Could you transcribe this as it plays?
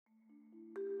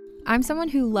I'm someone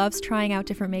who loves trying out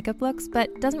different makeup looks,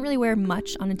 but doesn't really wear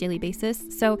much on a daily basis,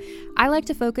 so I like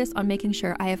to focus on making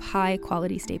sure I have high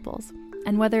quality staples.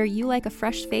 And whether you like a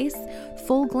fresh face,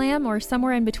 full glam, or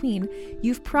somewhere in between,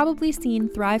 you've probably seen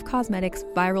Thrive Causemetics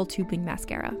Viral Tubing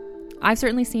Mascara. I've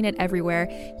certainly seen it everywhere.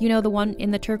 You know, the one in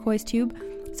the turquoise tube?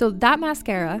 So that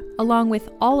mascara, along with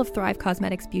all of Thrive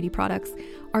Causemetics beauty products,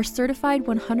 are certified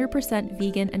 100%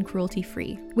 vegan and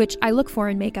cruelty-free, which I look for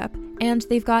in makeup, and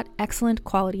they've got excellent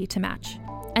quality to match.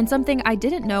 And something I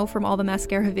didn't know from all the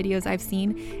mascara videos I've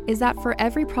seen is that for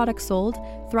every product sold,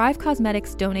 Thrive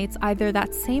Causemetics donates either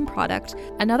that same product,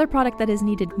 another product that is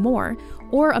needed more,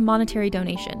 or a monetary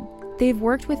donation. They've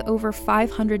worked with over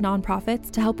 500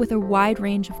 nonprofits to help with a wide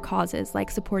range of causes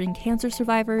like supporting cancer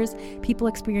survivors, people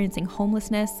experiencing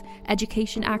homelessness,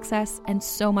 education access, and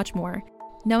so much more.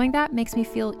 Knowing that makes me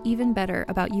feel even better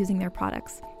about using their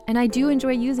products. And I do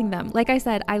enjoy using them. Like I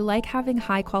said, I like having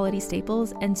high quality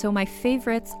staples, and so my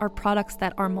favorites are products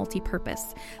that are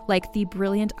multi-purpose, like the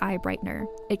Brilliant Eye Brightener.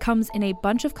 It comes in a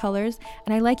bunch of colors,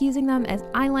 and I like using them as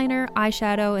eyeliner,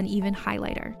 eyeshadow, and even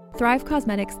highlighter. Thrive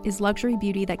Causemetics is luxury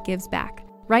beauty that gives back.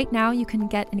 Right now, you can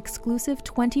get an exclusive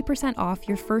 20% off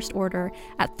your first order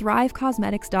at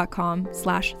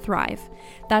thrivecausemetics.com/thrive.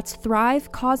 That's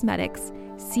Thrive Causemetics,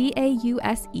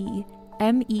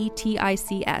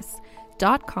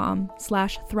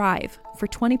 CAUSEMETICS.com/thrive for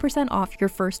 20% off your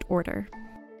first order.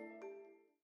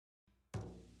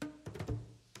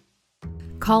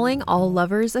 Calling all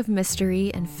lovers of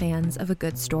mystery and fans of a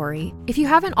good story. If you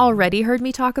haven't already heard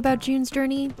me talk about June's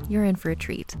Journey, you're in for a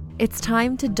treat. It's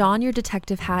time to don your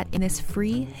detective hat in this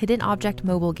free hidden object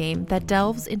mobile game that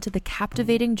delves into the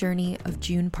captivating journey of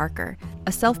June Parker,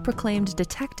 a self-proclaimed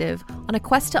detective on a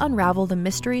quest to unravel the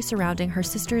mystery surrounding her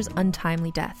sister's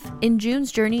untimely death. In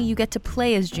June's Journey, you get to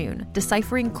play as June,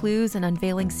 deciphering clues and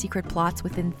unveiling secret plots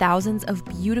within thousands of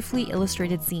beautifully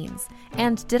illustrated scenes.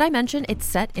 And did I mention it's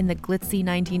set in the glitzy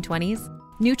 1920s?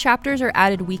 New chapters are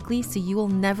added weekly, so you will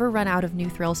never run out of new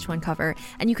thrills to uncover,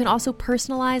 and you can also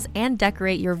personalize and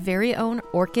decorate your very own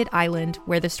Orchid Island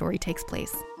where the story takes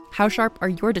place. How sharp are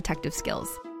your detective skills?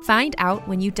 Find out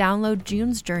when you download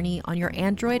June's Journey on your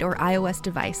Android or iOS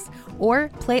device, or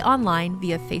play online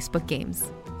via Facebook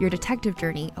Games. Your detective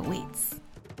journey awaits.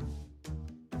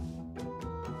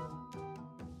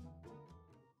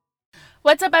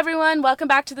 What's up, everyone? Welcome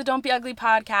back to the Don't Be Ugly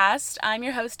podcast. I'm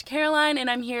your host, Caroline, and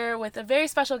I'm here with a very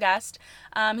special guest.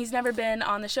 He's never been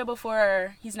on the show before,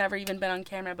 or he's never even been on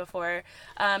camera before.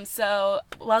 So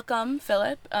welcome,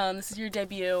 Philip. This is your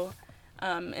debut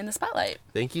in the spotlight.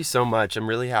 Thank you so much. I'm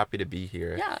really happy to be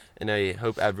here. Yeah. And I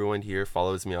hope everyone here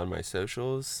follows me on my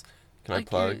socials. Can I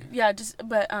plug? Yeah,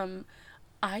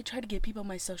 I try to give people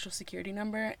my social security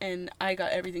number, and I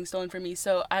got everything stolen from me.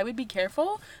 So I would be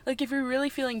careful. Like, if you're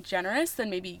really feeling generous, then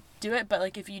maybe do it. But,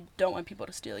 like, if you don't want people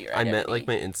to steal your identity. I meant, like,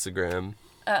 my Instagram.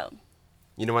 Oh.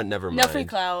 You know what? Never mind. No free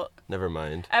clout. Never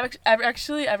mind.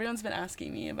 Actually, everyone's been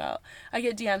asking me about... I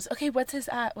get DMs. Okay, what's his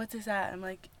at? What's his at? I'm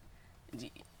like...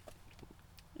 You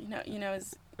know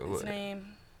his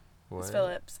name? What? It's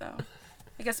Philip, so...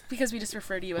 I guess because we just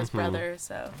refer to you as brother,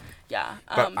 so yeah.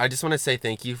 But I just want to say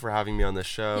thank you for having me on the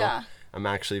show. Yeah. I'm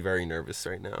actually very nervous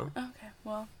right now. Okay,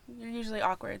 well, you're usually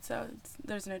awkward, so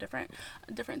there's no difference.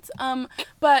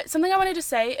 But something I wanted to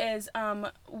say is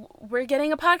we're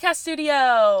getting a podcast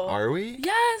studio. Are we?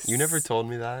 Yes. You never told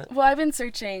me that. Well, I've been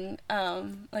searching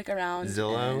like around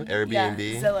Zillow, Airbnb. Yeah,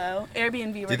 Zillow,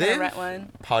 Airbnb. We're gonna rent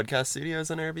one. Podcast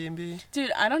studios on Airbnb?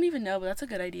 Dude, I don't even know, but that's a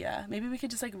good idea. Maybe we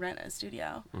could just like rent a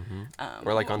studio. Mm-hmm.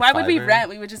 Or like on Why Fiverr? would we rent?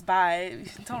 We would just buy.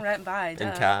 Don't rent, buy.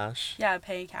 In cash. Yeah,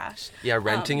 pay cash. Yeah,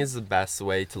 renting is the best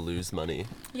way to lose money.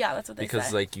 Yeah, that's what they say.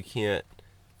 Because like you can't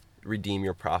redeem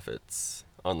your profits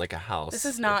on like a house. This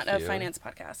is not a finance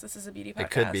podcast. This is a beauty podcast.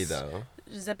 It could be though.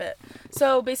 Zip it.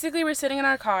 So basically we're sitting in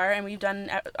our car, and we've done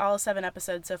all 7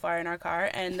 episodes so far in our car,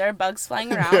 and there are bugs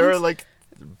flying around. There are like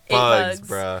 8 bugs,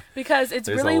 bruh. Because it's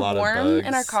There's really a lot of warm in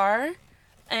our bugs. car.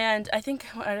 And I think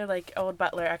our like old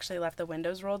butler actually left the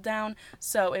windows rolled down,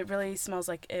 so it really smells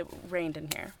like it rained in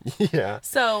here. Yeah.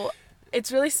 So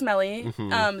it's really smelly.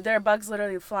 Mm-hmm. There are bugs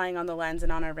literally flying on the lens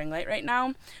and on our ring light right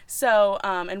now. So,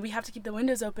 and we have to keep the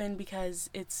windows open because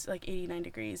it's like 89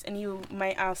 degrees. And you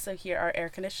might also hear our air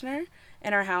conditioner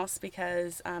in our house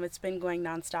because it's been going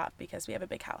nonstop because we have a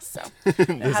big house. So it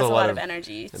has a lot of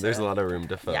energy. There's a lot of room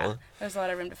to fill. Yeah, there's a lot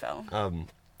of room to fill.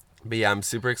 But yeah, I'm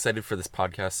super excited for this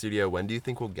podcast studio. When do you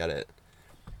think we'll get it?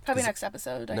 Probably next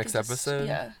episode. Next episode?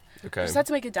 Yeah. Okay. We just have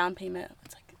to make a down payment.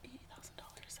 It's like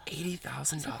 $80,000.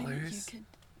 $80,000? You could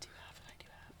do half if I do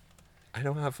half. I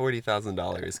don't have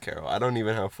 $40,000, Carol. I don't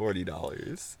even have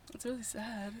 $40. It's really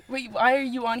sad. Wait, why are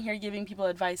you on here giving people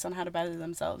advice on how to better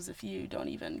themselves if you can't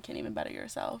even better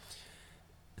yourself?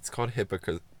 It's called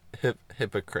hypocrite.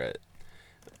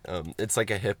 It's like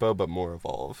a hippo, but more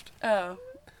evolved. Oh,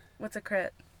 what's a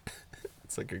crit?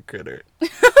 It's like a critter.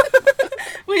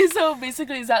 Wait, so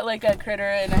basically is that like a critter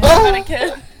and a hypnotic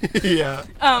kid? Yeah.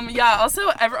 Yeah, also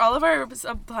all of our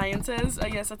appliances, I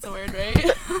guess that's the word,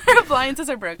 right? Our appliances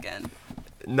are broken.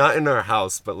 Not in our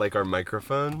house, but like our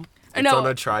microphone. It's on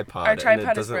a tripod. Our tripod and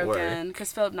it is doesn't broken work.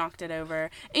 because Philip knocked it over.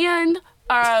 And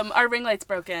our ring light's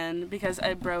broken because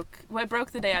it broke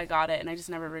the day I got it and I just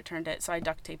never returned it, so I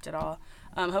duct taped it all.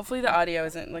 Hopefully the audio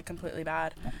isn't like completely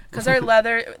bad because our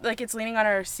leather, like it's leaning on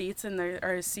our seats and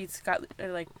our seats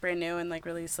are like brand new and like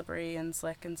really slippery and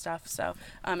slick and stuff. So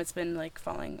it's been like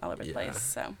falling all over the place.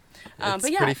 So, It's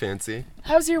but yeah, pretty fancy.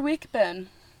 how's your week been?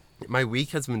 My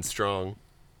week has been strong.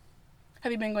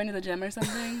 Have you been going to the gym or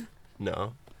something?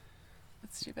 No.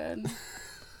 That's stupid.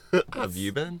 Have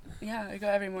you been? Yeah, I go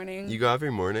every morning. You go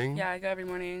every morning? Yeah, I go every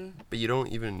morning. But you don't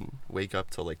even wake up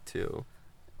till like 2.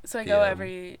 So I go PM.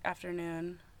 every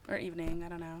afternoon or evening. I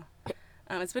don't know.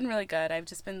 It's been really good. I've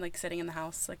just been like sitting in the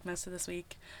house like most of this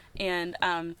week, and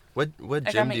What I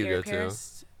got gym my do you ear go to?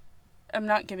 pierced. I'm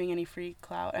not giving any free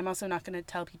clout. I'm also not going to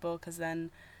tell people because then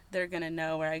they're going to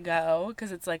know where I go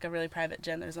because it's like a really private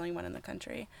gym. There's only one in the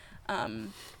country,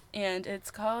 and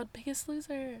it's called Biggest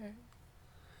Loser.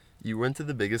 You went to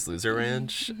the Biggest Loser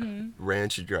ranch?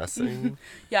 Ranch dressing?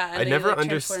 Yeah. And I they, never like,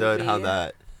 understood transformed how me.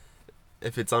 that,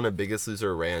 if it's on a Biggest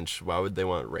Loser ranch, why would they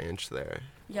want ranch there?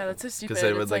 Yeah, that's so stupid. 'Cause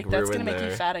it would, It's like, like that's going ruin to make you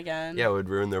their- fat again. Yeah, it would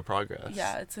ruin their progress.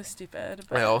 Yeah, it's so stupid.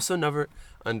 I also never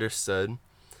understood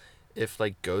if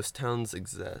like ghost towns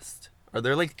exist. Are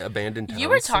there like abandoned towns? You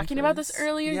were talking about this someplace?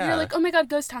 earlier. Yeah. You're like, oh my god,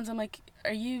 ghost towns. I'm like,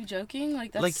 are you joking?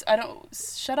 Like, that's, Like- I don't,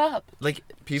 shut up. Like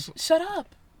people. Shut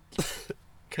up.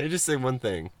 Can I just say one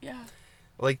thing? Yeah.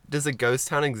 Like, does a ghost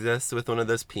town exist with one of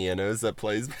those pianos that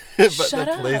plays, but Shut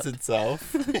that plays up.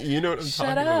 itself? You know what I'm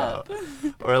Shut talking up.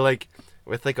 about? Or like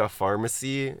with like a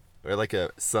pharmacy or like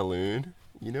a saloon.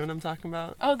 You know what I'm talking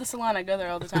about? Oh, the salon. I go there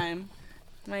all the time.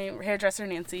 My hairdresser,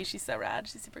 Nancy, she's so rad.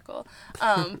 She's super cool.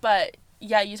 But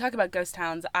yeah, you talk about ghost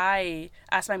towns. I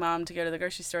asked my mom to go to the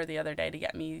grocery store the other day to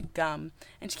get me gum,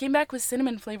 and she came back with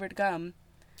cinnamon flavored gum.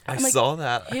 I I'm like, saw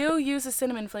that. Who uses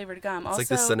cinnamon flavored gum? It's Also, like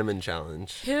the cinnamon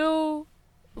challenge. who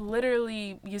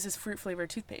literally uses fruit flavored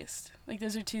toothpaste? Like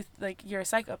those are like you're a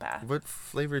psychopath. What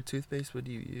flavored toothpaste would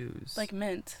you use? Like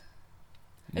mint.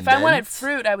 If I wanted Mint?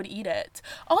 fruit, I would eat it.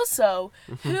 Also,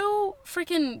 who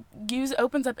freaking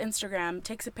opens up Instagram,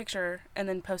 takes a picture, and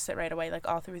then posts it right away, like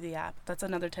all through the app? That's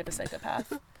another type of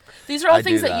psychopath. These are all I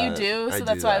things do that you that. do, I so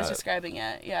that's do why I was that. describing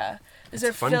it. Yeah. These It's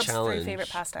are a fun Phil's challenge. 3 favorite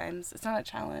pastimes. It's not a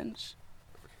challenge.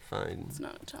 Fine. It's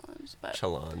not a challenge, but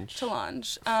Challenge.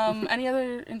 challenge. Any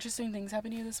other interesting things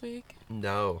happen to you this week?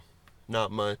 No,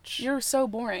 not much. You're so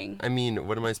boring. I mean,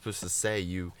 what am I supposed to say?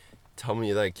 You tell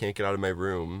me that I can't get out of my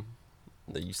room.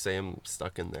 That you say I'm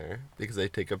stuck in there because I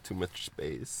take up too much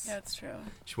space. Yeah, it's true.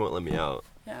 She won't let me out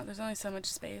Yeah, there's only so much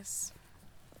space.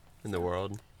 in the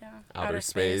world. Yeah. Outer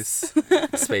space.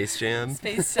 Space Jam.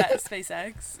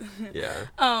 SpaceX. Yeah.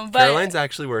 But Caroline's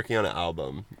actually working on an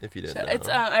album, if you didn't know. it's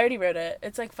I already wrote it.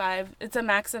 It's like 5. It's a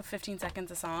max of 15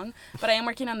 seconds a song, but I am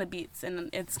working on the beats, and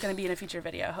it's gonna be in a future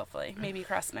video. Hopefully, maybe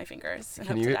cross my fingers and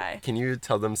hope to die. Can you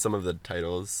tell them some of the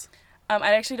titles?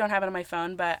 I actually don't have it on my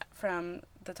phone, but from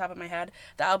the top of my head,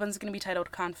 the album's gonna be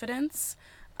titled Confidence,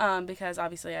 because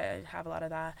obviously I have a lot of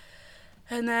that.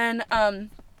 And then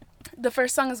the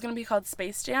first song is going to be called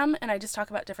Space Jam, and I just talk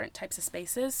about different types of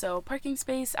spaces. So parking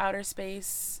space, outer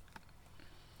space.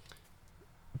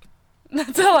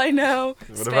 That's all I know.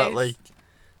 What about like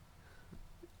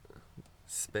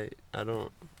space? I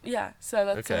don't. Yeah, so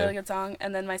that's a Okay. really good song.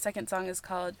 And then my second song is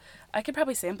called, I could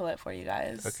probably sample it for you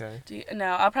guys. Okay. No,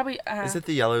 I'll probably... Is it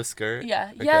the yellow skirt? Yeah.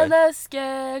 Okay. Yellow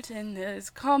skirt and his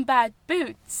combat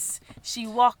boots. She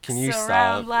walks Can you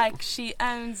around stop? like she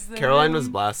owns the Caroline was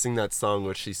room. blasting that song,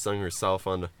 which she sung herself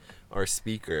on our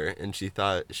speaker, and she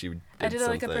thought she did I did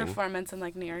something. like a performance in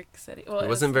like New York City. Well, It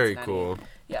was wasn't very Cincinnati. cool.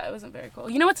 Yeah, it wasn't very cool.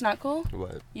 You know what's not cool?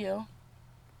 What? You.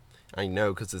 I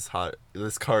know, because it's hot.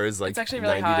 This car is like It's actually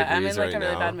really 90 hot. degrees I'm in like right a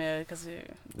really now. bad mood because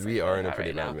We are in a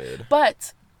pretty bad mood.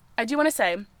 But I do want to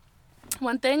say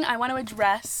one thing I want to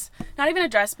address. Not even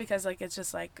address because like it's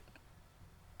just like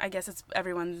I guess it's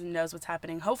everyone knows what's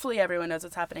happening. Hopefully everyone knows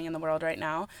what's happening in the world right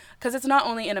now because it's not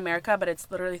only in America but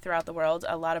it's literally throughout the world.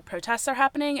 A lot of protests are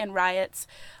happening and riots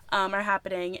are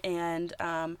happening and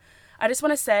I just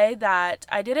want to say that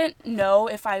I didn't know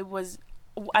if I was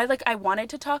I wanted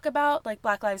to talk about like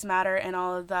Black Lives Matter and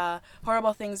all of the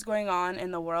horrible things going on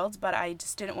in the world, but I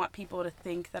just didn't want people to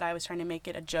think that I was trying to make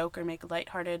it a joke or make it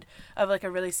lighthearted of like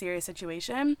a really serious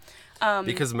situation.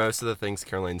 Because most of the things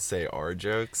Caroline say are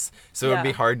jokes, so it would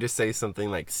be hard to say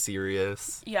something like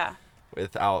serious. Yeah.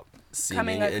 Without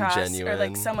seeming coming across ingenuine. or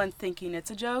like someone thinking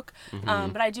it's a joke.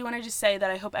 But I do want to just say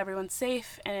that I hope everyone's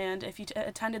safe, and if you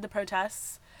attended the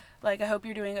protests, like I hope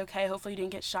you're doing okay. Hopefully you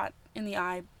didn't get shot in the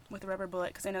eye with a rubber bullet,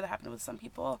 because I know that happened with some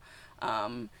people.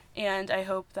 And I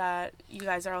hope that you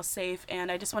guys are all safe.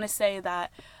 And I just want to say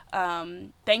that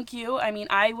thank you. I mean,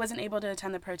 I wasn't able to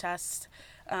attend the protest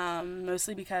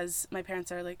mostly because my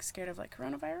parents are like scared of like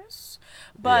coronavirus,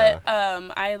 but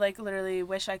I like literally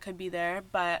wish I could be there,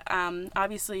 but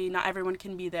obviously not everyone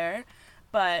can be there.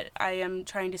 But I am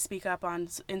trying to speak up on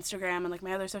Instagram and like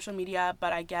my other social media,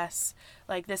 but I guess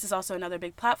like this is also another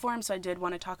big platform, so I did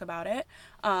want to talk about it.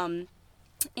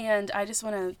 And I just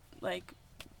want to like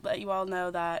let you all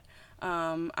know that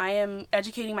I am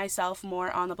educating myself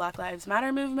more on the Black Lives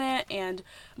Matter movement and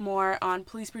more on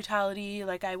police brutality.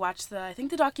 Like I watched I think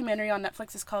the documentary on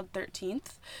Netflix is called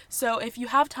 13th. So if you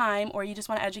have time or you just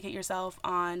want to educate yourself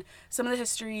on some of the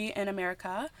history in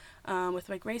America with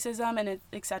like racism and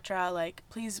etc., like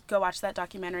please go watch that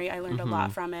documentary. I learned a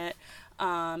lot from it.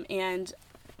 And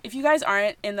if you guys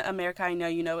aren't in America, I know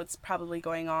you know it's probably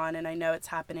going on, and I know it's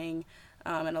happening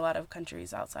in a lot of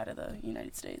countries outside of the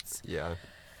United States. Yeah.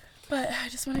 But I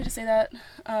just wanted to say that.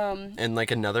 And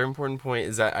like another important point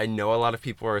is that I know a lot of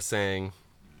people are saying,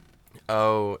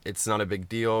 oh, it's not a big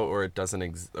deal, or it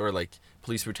doesn't or like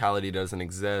police brutality doesn't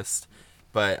exist.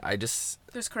 But I just...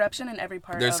 There's corruption in every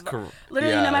part of...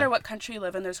 Literally, no matter what country you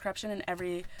live in, there's corruption in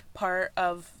every part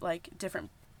of like different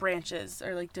branches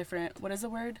or like different... What is the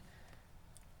word?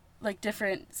 Like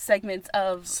different segments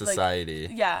of... society.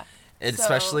 Like, yeah. And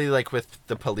especially like with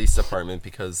the police department,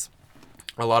 because...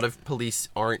 a lot of police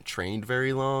aren't trained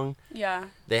very long. Yeah.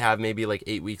 They have maybe like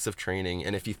 8 weeks of training.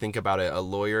 And if you think about it, a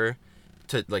lawyer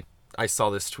to like, I saw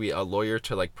this tweet, a lawyer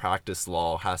to like practice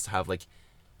law has to have like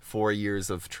 4 years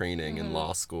of training in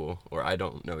law school, or I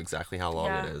don't know exactly how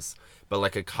long it is. But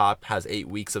like a cop has 8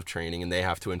 weeks of training and they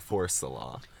have to enforce the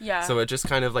law. Yeah. So it just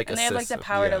kind of like and they have like the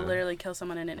power to literally kill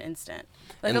someone in an instant.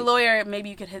 Like and, a lawyer, maybe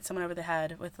you could hit someone over the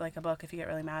head with like a book if you get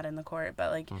really mad in the court,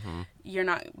 but like you're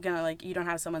not gonna like, you don't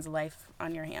have someone's life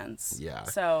on your hands. Yeah.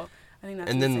 So I think that's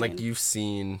and then insane. like you've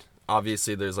seen,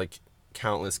 obviously there's like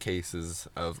countless cases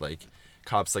of like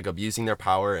cops like abusing their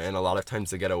power, and a lot of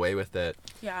times they get away with it.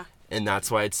 Yeah. And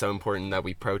that's why it's so important that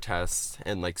we protest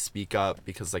and like speak up,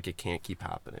 because like it can't keep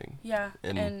happening. Yeah.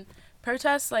 And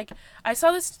protests, like I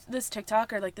saw this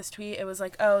TikTok or like this tweet. It was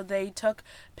like, oh, they took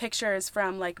pictures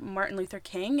from like Martin Luther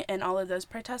King and all of those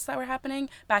protests that were happening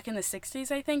back in the 60s,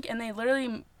 I think, and they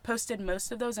literally posted most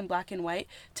of those in black and white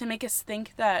to make us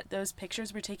think that those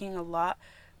pictures were taking a lot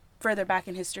further back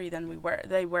in history than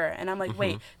they were. And I'm like,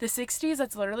 wait, the 60s,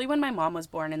 that's literally when my mom was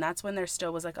born, and that's when there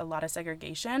still was like a lot of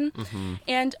segregation.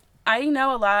 And I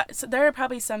know a lot, so there are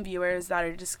probably some viewers that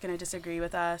are just going to disagree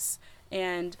with us.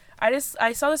 And I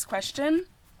saw this question.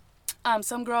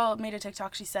 Some girl made a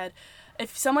TikTok. She said,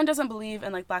 if someone doesn't believe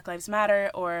in like Black Lives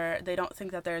Matter, or they don't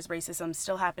think that there's racism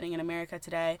still happening in America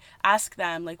today, ask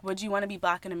them, like, would you want to be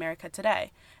black in America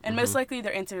today? And most likely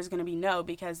their answer is going to be no,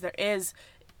 because there is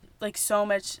like so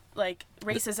much like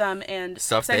racism and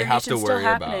stuff they have to worry still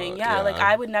happening. about. Yeah, like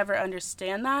I would never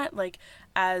understand that. Like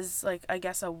as like I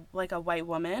guess a white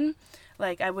woman,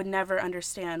 like I would never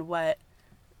understand what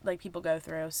like people go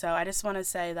through. So I just want to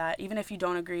say that even if you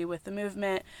don't agree with the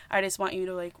movement, I just want you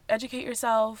to like educate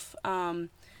yourself,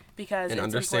 because and it's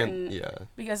understand, important. yeah.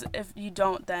 Because if you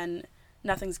don't, then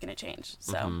nothing's gonna change.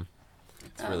 So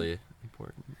it's really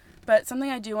important. But something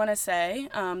I do want to say,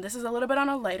 this is a little bit on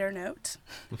a lighter note,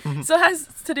 so it has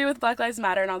to do with Black Lives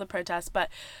Matter and all the protests, but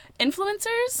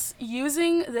influencers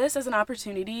using this as an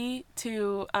opportunity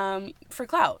to for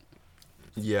clout.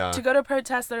 Yeah. To go to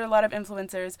protests, there are a lot of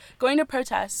influencers going to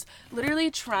protests, literally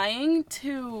trying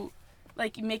to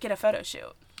like make it a photo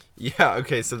shoot. Yeah,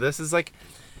 okay, so this is like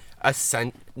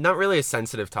not really a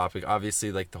sensitive topic,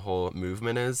 obviously like the whole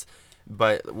movement is,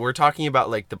 but we're talking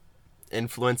about like the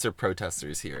influencer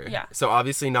protesters here. Yeah. So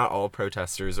obviously not all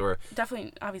protesters, or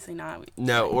definitely obviously not.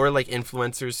 No, or like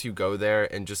influencers who go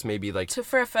there and just maybe like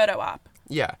for a photo op.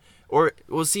 Yeah. Or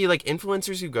we'll see like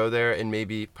influencers who go there and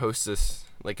maybe post this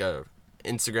like a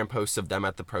Instagram post of them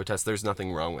at the protest. There's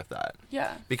nothing wrong with that.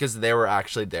 Yeah. Because they were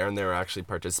actually there and they were actually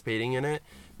participating in it.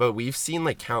 But we've seen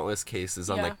like countless cases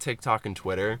on like TikTok and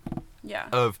Twitter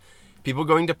of people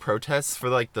going to protests for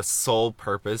like the sole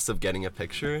purpose of getting a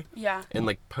picture. Yeah. And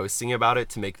like posting about it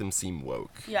to make them seem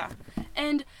woke. Yeah.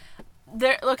 And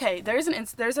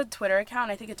There's a Twitter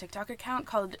account, I think a TikTok account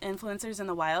called Influencers in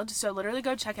the Wild. So literally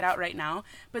go check it out right now.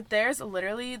 But there's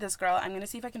literally this girl, I'm gonna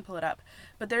see if I can pull it up.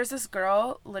 But there's this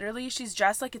girl, literally, she's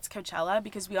dressed like it's Coachella,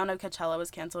 because we all know Coachella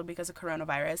was canceled because of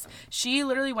coronavirus. She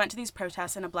literally went to these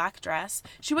protests in a black dress.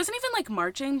 She wasn't even like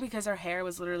marching because her hair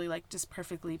was literally like just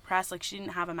perfectly pressed. Like she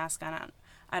didn't have a mask on,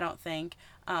 I don't think.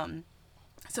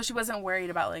 So she wasn't worried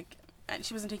about like,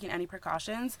 she wasn't taking any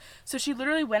precautions. So she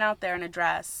literally went out there in a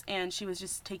dress and she was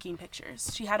just taking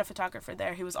pictures. She had a photographer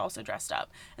there who was also dressed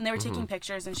up, and they were taking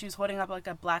pictures, and she was holding up like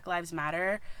a Black Lives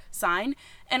Matter sign.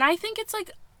 And I think it's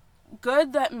like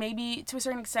good that maybe to a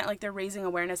certain extent like they're raising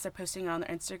awareness, they're posting it on their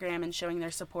Instagram and showing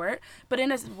their support, but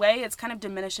in a way it's kind of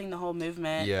diminishing the whole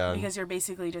movement. Yeah. Because you're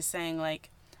basically just saying like,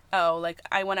 oh, like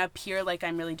I want to appear like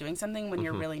I'm really doing something when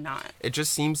you're really not. It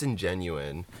just seems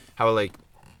ingenuine how like,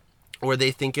 or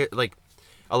they think it like,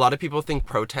 a lot of people think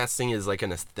protesting is like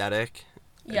an aesthetic.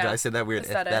 Yeah. Did I say that weird?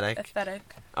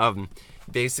 Aesthetic.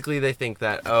 Basically they think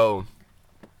that, oh,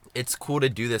 it's cool to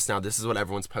do this now. This is what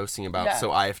everyone's posting about. Yeah.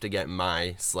 So I have to get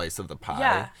my slice of the pie.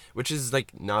 Yeah. Which is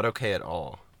like not okay at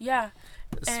all. Yeah.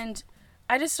 And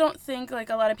I just don't think like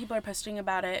a lot of people are posting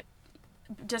about it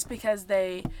just because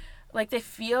they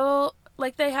feel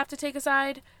like they have to take a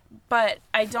side. But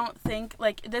I don't think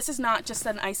like this is not just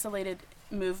an isolated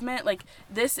movement. Like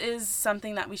this is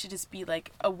something that we should just be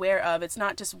like aware of. It's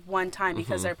not just one time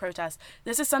because there are protests.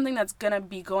 This is something that's gonna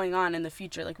be going on in the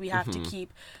future. Like we have to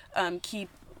keep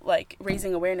like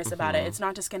raising awareness about it. It's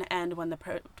not just gonna end when the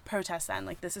protests end.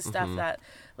 Like this is stuff that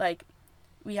like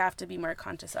we have to be more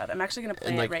conscious of. I'm actually gonna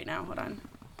play it right now. Hold on.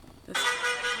 This.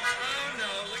 Oh no,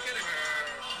 look at her.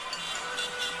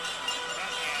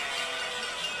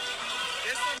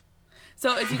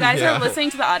 So if you guys are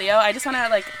listening to the audio, I just want to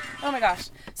like, oh my gosh.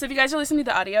 So if you guys are listening to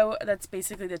the audio, that's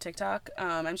basically the TikTok.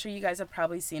 I'm sure you guys have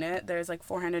probably seen it. There's like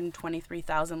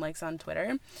 423,000 likes on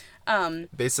Twitter.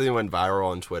 Basically went viral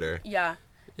on Twitter. Yeah.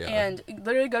 And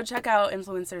literally go check out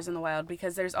Influencers in the Wild,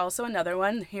 because there's also another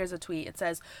one. Here's a tweet. It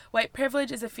says, white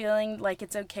privilege is a feeling like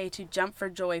it's okay to jump for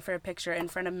joy for a picture in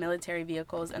front of military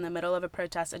vehicles in the middle of a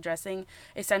protest addressing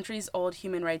a centuries-old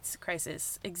human rights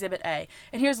crisis. Exhibit A.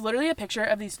 And here's literally a picture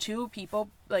of these two people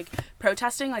like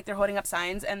protesting, like they're holding up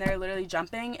signs and they're literally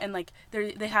jumping, and like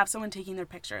they have someone taking their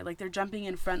picture. Like they're jumping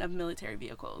in front of military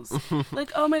vehicles.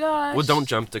 Like, oh my gosh. Well, don't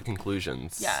jump to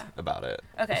conclusions about it.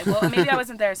 Okay, well maybe I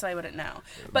wasn't there so I wouldn't know.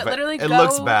 But literally it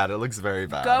looks bad. It looks very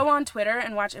bad. Go on Twitter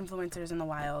and watch Influencers in the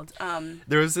Wild.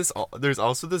 There's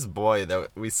also this boy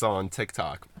that we saw on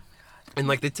TikTok. And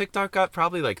like the TikTok got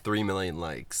probably like 3 million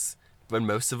likes, but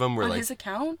most of them were on like his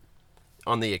account?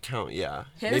 On the account, yeah.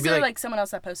 His Maybe or like someone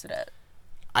else that posted it?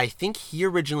 I think he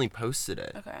originally posted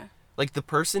it. Okay. Like the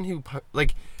person who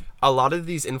like a lot of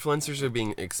these influencers are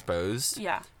being exposed.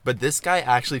 Yeah. But this guy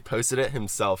actually posted it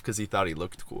himself because he thought he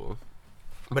looked cool.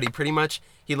 But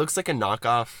he looks like a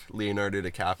knockoff Leonardo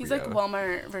DiCaprio. He's like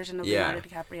Walmart version of Leonardo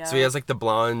DiCaprio. So he has like the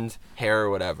blonde hair or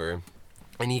whatever.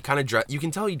 And he kind of you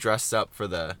can tell he dressed up for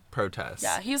the protest.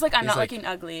 Yeah, he was like, I'm not looking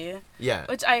ugly. Yeah.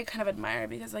 Which I kind of admire,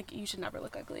 because like you should never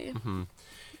look ugly. Mm-hmm.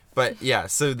 But yeah,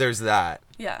 so there's that.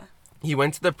 Yeah. He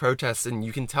went to the protest, and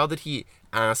you can tell that he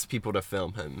asked people to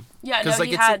film him. Yeah, no,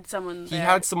 he had someone there. He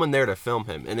had someone there to film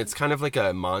him, and it's kind of like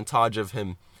a montage of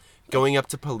him going up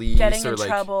to police, getting or in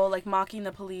trouble, like mocking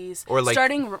the police, or like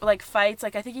starting like fights.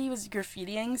 Like I think he was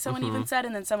graffitiing, someone even said,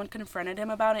 and then someone confronted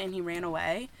him about it and he ran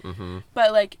away.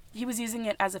 But like he was using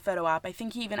it as a photo op. I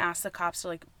think he even asked the cops to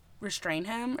like restrain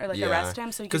him or like arrest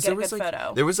him so he could get a good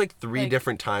photo. There was like 3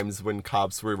 different times when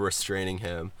cops were restraining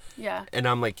him. Yeah. And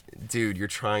I'm like, dude, you're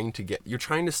trying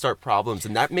to start problems,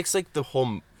 and that makes like the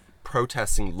whole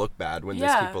protesting look bad when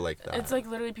there's people like that. It's like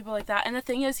literally people like that. And the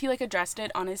thing is, he like addressed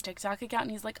it on his TikTok account,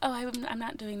 and he's like, oh, I'm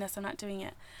not doing this, I'm not doing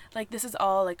it, like this is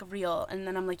all like real. And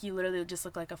then I'm like, you literally just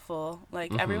look like a fool.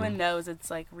 Like everyone knows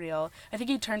it's like real. I think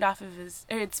he turned off of his,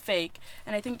 or it's fake,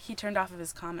 and I think he turned off of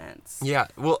his comments. Yeah,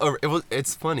 well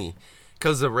it's funny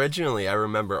because originally I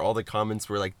remember all the comments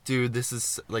were like, dude, this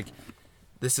is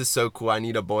so cool, I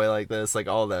need a boy like this, like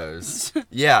all those.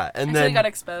 Yeah, and then he got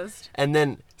exposed. And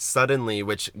then suddenly,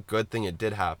 which good thing it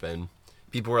did happen,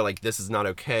 people were like, this is not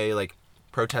okay, like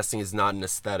protesting is not an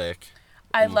aesthetic.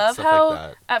 I love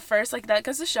how at first like that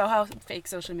goes to show how fake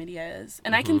social media is.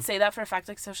 And I can say that for a fact,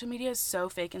 like social media is so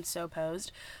fake and so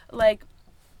posed. Like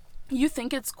you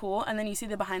think it's cool, and then you see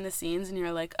the behind the scenes and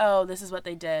you're like, oh, this is what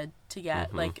they did to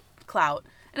get like clout.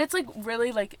 And it's like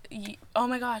really like, oh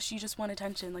my gosh, you just want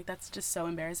attention. Like that's just so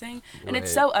embarrassing, and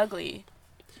it's so ugly.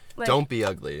 Like, Don't be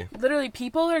ugly. literally,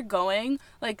 people are going,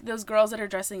 like, those girls that are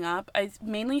dressing up. I've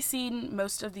mainly seen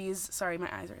most of these. Sorry,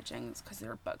 my eyes are itching because there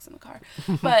were bugs in the car.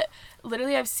 But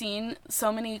literally, I've seen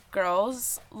so many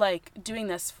girls, like, doing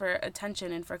this for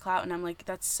attention and for clout. And I'm like,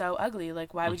 that's so ugly.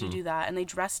 Like, why would you do that? And they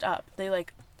dressed up. They,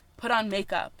 like, put on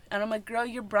makeup. And I'm like, girl,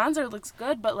 your bronzer looks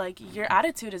good, but, like, your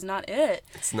attitude is not it.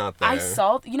 It's not there. I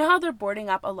saw, you know how they're boarding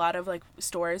up a lot of, like,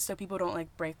 stores so people don't, like,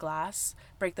 break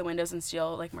the windows and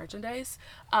steal, like, merchandise?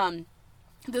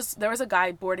 There was a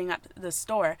guy boarding up the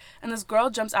store, and this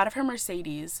girl jumps out of her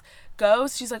Mercedes,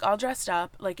 she's like all dressed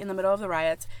up, like in the middle of the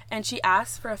riots, and she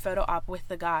asks for a photo op with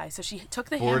the guy. So she took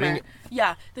the hammer.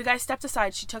 Yeah, the guy stepped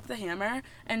aside, she took the hammer,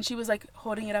 and she was like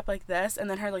holding it up like this, and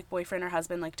then her like boyfriend or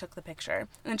husband like took the picture,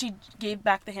 and then she gave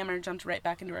back the hammer and jumped right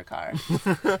back into her car.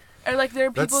 Or like there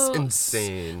are people. That's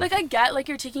insane. Like I get like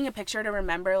you're taking a picture to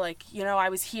remember, like, you know, I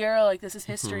was here, like this is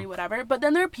history, whatever. But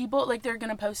then there are people like they're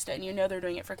gonna post it, and you know they're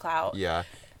doing it for clout. Yeah,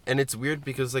 and it's weird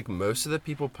because like most of the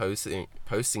people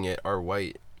posting it are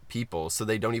white people, so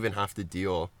they don't even have to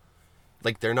deal.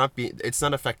 Like it's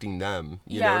not affecting them.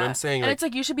 You know what I'm saying? And like, it's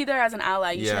like you should be there as an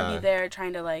ally. You shouldn't Yeah. be there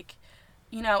trying to like,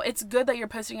 you know, it's good that you're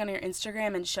posting on your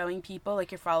Instagram and showing people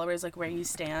like your followers like where you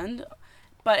stand.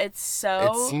 But it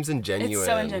seems ingenuine. It's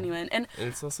so ingenuine. And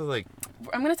it's also like,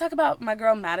 I'm going to talk about my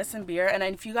girl Madison Beer. And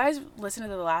if you guys listen to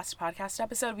the last podcast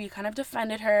episode, we kind of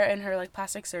defended her and her like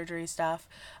plastic surgery stuff,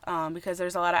 because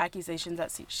there's a lot of accusations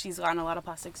that she's gotten a lot of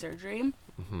plastic surgery.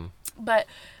 But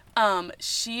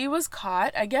she was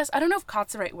caught, I guess, I don't know if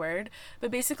caught's the right word,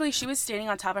 but basically she was standing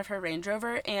on top of her Range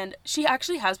Rover, and she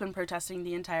actually has been protesting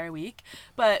the entire week.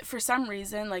 But for some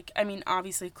reason, like, I mean,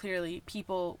 obviously, clearly,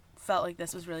 people felt like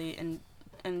this was really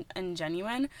and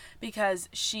genuine, because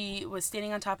she was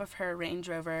standing on top of her Range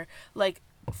Rover, like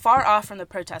far off from the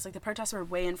protest. Like the protests were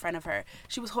way in front of her.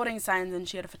 She was holding signs, and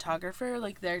she had a photographer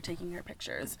like there taking her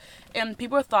pictures. And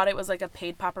people thought it was like a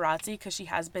paid paparazzi, because she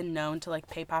has been known to like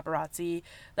pay paparazzi.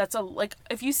 That's like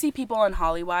if you see people on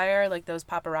Hollywire, like those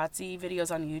paparazzi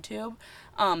videos on YouTube,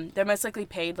 they're most likely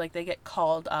paid. Like they get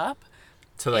called up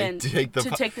to like take the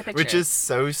picture, which is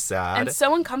so sad and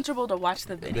so uncomfortable to watch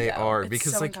the video. They are, it's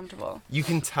because so like uncomfortable. You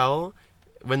can tell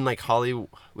when like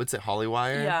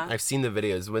Hollywire? Yeah. I've seen the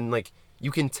videos when like you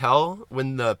can tell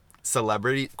when the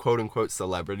quote unquote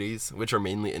celebrities, which are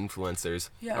mainly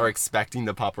influencers, are expecting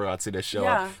the paparazzi to show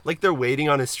up. Like they're waiting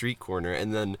on a street corner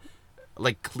and then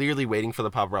like clearly waiting for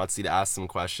the paparazzi to ask some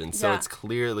questions. So it's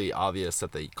clearly obvious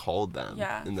that they called them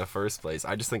in the first place.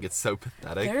 I just think it's so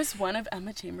pathetic. There's one of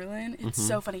Emma Chamberlain. It's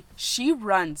so funny. She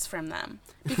runs from them,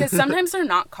 because sometimes they're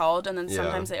not called and then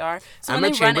sometimes they are. So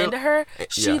when they run into her,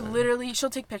 she'll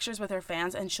take pictures with her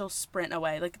fans and she'll sprint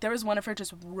away. Like there was one of her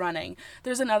just running.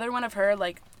 There's another one of her,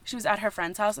 like she was at her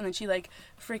friend's house and then she like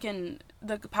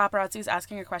the paparazzi was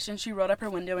asking her questions. She rolled up her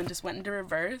window and just went into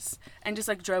reverse and just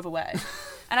like drove away.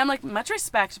 And I'm like, much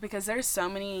respect, because there's so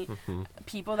many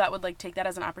people that would like take that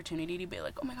as an opportunity to be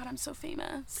like, oh my god, I'm so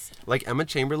famous. Like Emma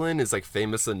Chamberlain is like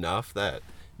famous enough that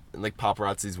like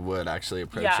paparazzis would actually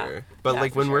approach her. But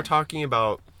like when we're talking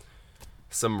about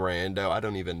some rando, I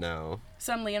don't even know,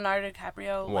 some Leonardo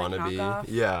DiCaprio wannabe, knockoff.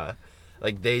 Yeah,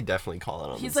 like they definitely call it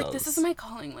on He's themselves. like, this is my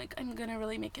calling, like I'm gonna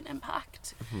really make an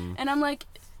impact. And I'm like,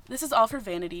 this is all for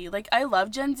vanity. Like I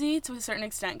love Gen Z to a certain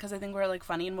extent, because I think we're like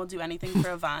funny and we'll do anything for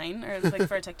a Vine or like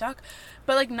for a TikTok,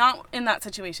 but like not in that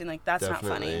situation. Like that's not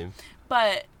funny.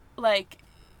 But like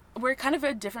we're kind of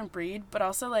a different breed, but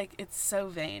also like it's so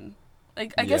vain.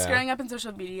 Like I guess growing up in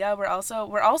social media, we're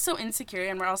also insecure,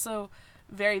 and we're also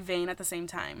very vain at the same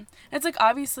time. And it's like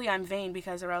obviously I'm vain,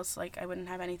 because or else like I wouldn't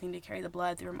have anything to carry the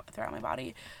blood throughout my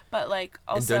body. But like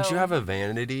also, and don't you have a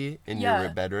vanity in your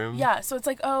bedroom? Yeah, so it's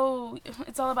like, oh,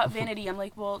 it's all about vanity. I'm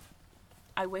like, well,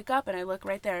 I wake up and I look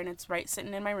right there and it's right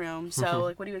sitting in my room. So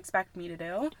like what do you expect me to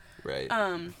do? Right.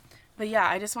 But yeah,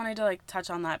 I just wanted to like touch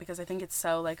on that, because I think it's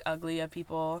so like ugly of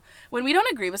people. When we don't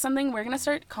agree with something, we're gonna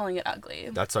start calling it ugly.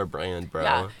 That's our brand, bro.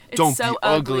 Yeah, it's don't so be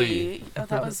ugly. Oh,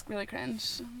 that was really cringe.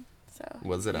 So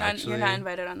was it actually? You're not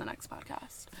invited on the next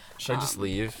podcast. Should I just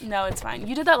leave? No, it's fine.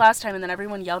 You did that last time, and then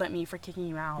everyone yelled at me for kicking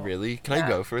you out. Really? Can I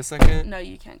go for a second? No,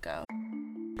 you can't go.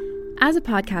 As a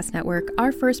podcast network,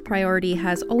 our first priority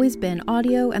has always been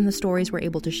audio and the stories we're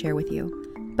able to share with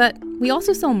you. But we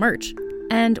also sell merch,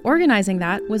 and organizing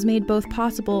that was made both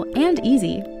possible and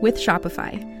easy with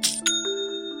Shopify.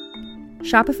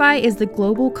 Shopify is the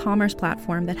global commerce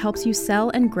platform that helps you sell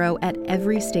and grow at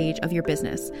every stage of your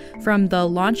business, from the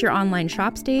launch your online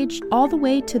shop stage all the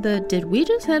way to the did we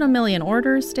just hit 1 million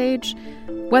orders stage.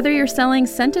 Whether you're selling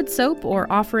scented soap or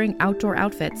offering outdoor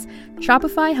outfits,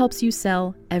 Shopify helps you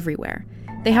sell everywhere.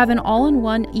 They have an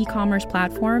all-in-one e-commerce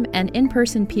platform and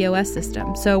in-person POS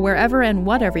system, so wherever and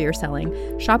whatever you're selling,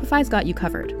 Shopify's got you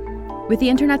covered. With the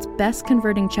internet's best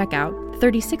converting checkout,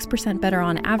 36% better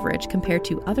on average compared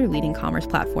to other leading commerce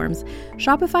platforms,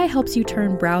 Shopify helps you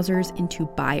turn browsers into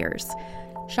buyers.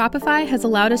 Shopify has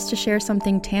allowed us to share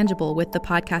something tangible with the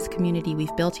podcast community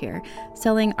we've built here,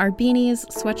 selling our beanies,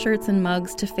 sweatshirts, and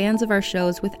mugs to fans of our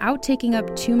shows without taking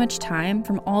up too much time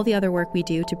from all the other work we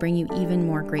do to bring you even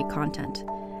more great content.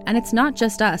 And it's not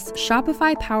just us.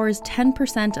 Shopify powers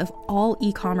 10% of all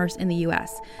e-commerce in the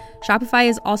US. Shopify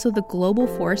is also the global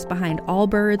force behind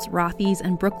Allbirds, Rothy's,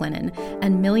 and Brooklinen,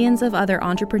 and millions of other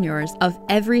entrepreneurs of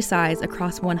every size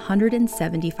across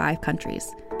 175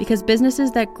 countries. Because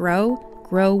businesses that grow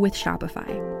with Shopify.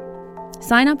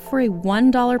 Sign up for a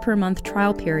 $1 per month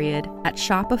trial period at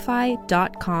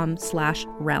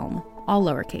shopify.com/realm, all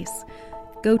lowercase.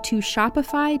 Go to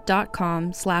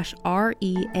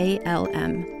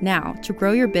shopify.com/REALM now to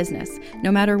grow your business,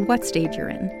 no matter what stage you're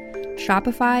in.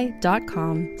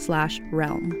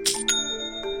 Shopify.com/realm.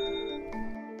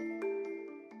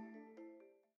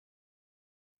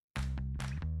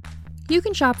 You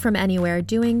can shop from anywhere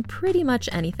doing pretty much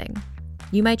anything.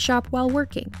 You might shop while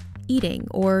working, eating,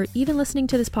 or even listening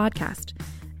to this podcast.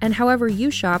 And however you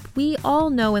shop, we all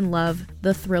know and love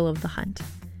the thrill of the hunt.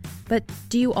 But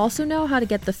do you also know how to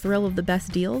get the thrill of the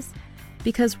best deals?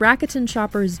 Because Rakuten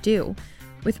shoppers do.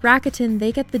 With Rakuten,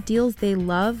 they get the deals they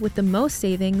love with the most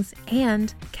savings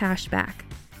and cash back.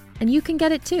 And you can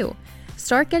get it too.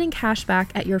 Start getting cash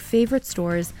back at your favorite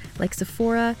stores like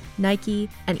Sephora, Nike,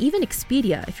 and even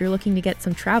Expedia if you're looking to get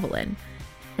some travel in.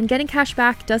 And getting cash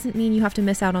back doesn't mean you have to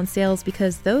miss out on sales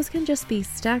because those can just be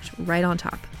stacked right on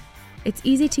top. It's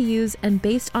easy to use and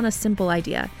based on a simple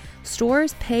idea.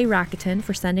 Stores pay Rakuten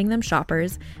for sending them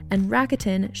shoppers, and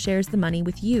Rakuten shares the money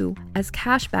with you as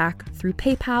cash back through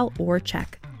PayPal or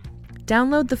check.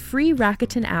 Download the free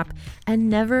Rakuten app and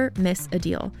never miss a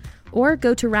deal. Or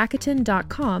go to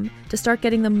Rakuten.com to start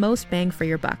getting the most bang for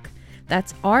your buck.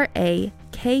 That's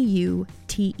RAKUTEN.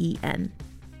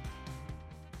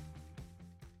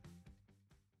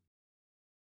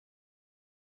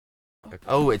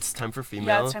 Oh, it's time for female?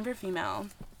 Yeah, it's time for female.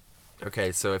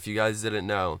 Okay, so if you guys didn't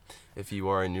know, if you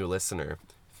are a new listener,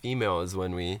 female is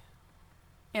when we...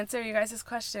 Answer you guys'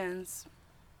 questions.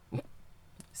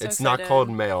 It's not called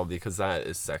male because that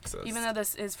is sexist. Even though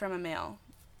this is from a male.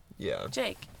 Yeah.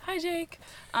 Jake. Hi, Jake.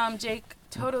 Jake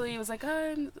totally was like,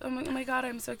 oh my God,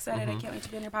 I'm so excited. I can't wait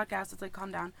to be on your podcast. It's like,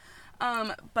 calm down.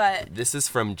 But... This is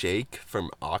from Jake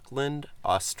from Auckland,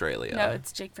 Australia. No,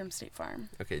 it's Jake from State Farm.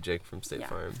 Okay, Jake from State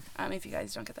Farm. If you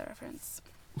guys don't get that reference.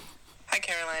 Hi,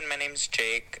 Caroline. My name's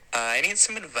Jake. I need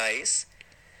some advice.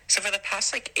 So for the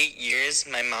past, 8 years,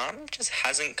 my mom just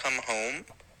hasn't come home.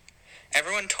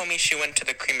 Everyone told me she went to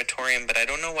the crematorium, but I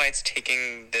don't know why it's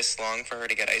taking this long for her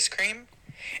to get ice cream.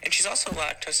 And she's also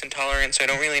lactose intolerant, so I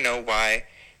don't really know why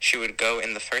she would go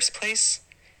in the first place.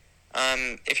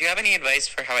 If you have any advice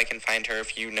for how I can find her,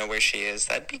 if you know where she is,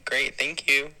 that'd be great. Thank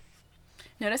you.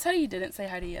 Notice how you didn't say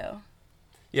hi to you.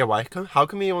 Yeah, how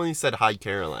come you only said hi,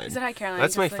 Caroline? He said hi, Caroline.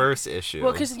 That's my first issue.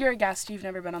 Well, because you're a guest. You've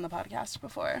never been on the podcast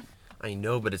before. I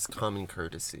know, but it's common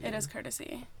courtesy. It is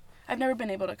courtesy. I've never been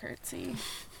able to curtsy.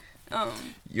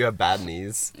 You have bad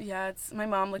knees. Yeah, it's my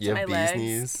mom looked at my legs.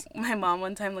 Knees. My mom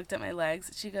one time looked at my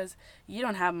legs. She goes, "You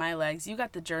don't have my legs. You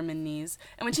got the German knees."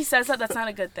 And when she says that, that's not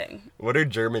a good thing. What are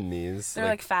German knees? They're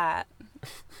like fat.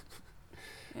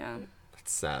 Yeah.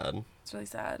 That's sad. It's really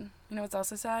sad. You know what's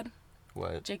also sad?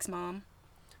 What? Jake's mom.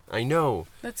 I know.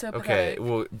 That's so pathetic. pathetic.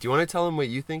 Well, do you want to tell him what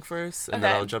you think first, and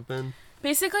then I'll jump in?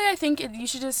 Basically, I think you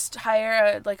should just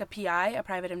hire a PI, a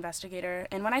private investigator.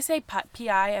 And when I say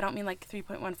PI, I don't mean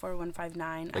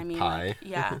 3.14159. I mean pie.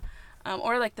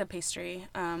 Or the pastry.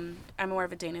 I'm more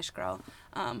of a Danish girl.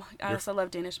 I also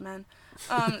love Danish men.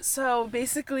 So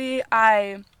basically,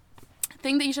 I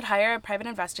think that you should hire a private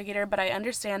investigator, but I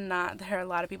understand that there are a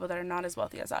lot of people that are not as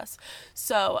wealthy as us.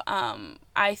 So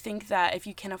I think that if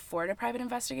you can afford a private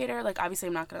investigator, obviously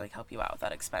I'm not going to help you out with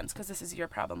that expense because this is your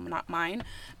problem, not mine.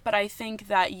 But I think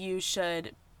that you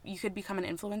could become an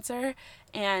influencer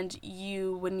and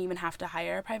you wouldn't even have to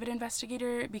hire a private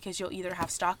investigator because you'll either have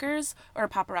stalkers or a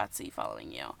paparazzi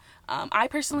following you. I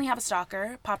personally have a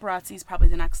stalker. Paparazzi is probably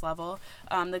the next level.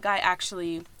 The guy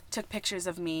actually took pictures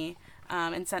of me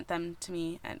and sent them to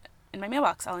me in my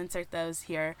mailbox. I'll insert those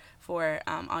here for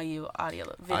all you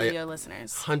video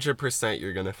listeners. 100%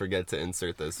 you're going to forget to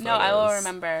insert those photos. No, I will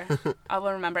remember. I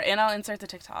will remember. And I'll insert the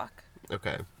TikTok.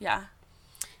 Okay. Yeah.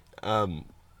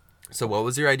 So what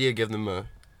was your idea? Give them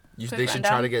they should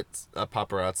try to get a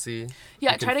paparazzi?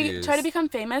 Yeah, try to become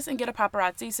famous and get a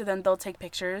paparazzi so then they'll take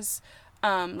pictures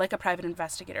like a private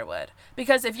investigator would.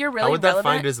 Because if you're really How would that relevant,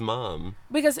 find his mom?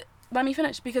 because let me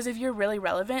finish. Because if you're really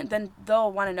relevant, then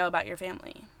they'll want to know about your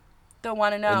family. They'll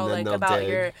want to know And then like they'll about dig.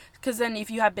 your. Because then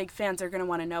if you have big fans, they're gonna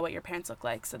want to know what your parents look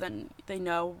like. So then they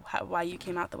know why you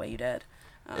came out the way you did.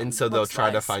 And so they'll try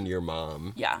to looks-wise. find your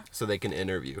mom. Yeah. So they can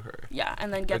interview her. Yeah,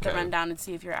 and then get the Okay. rundown and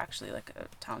see if you're actually like a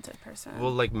talented person.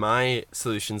 Well, like my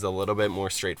solution's a little bit more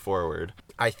straightforward.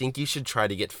 I think you should try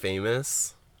to get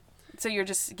famous. So you're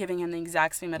just giving him the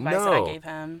exact same advice that I No. gave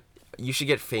him. You should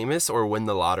get famous or win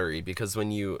the lottery, because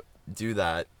when you do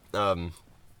that,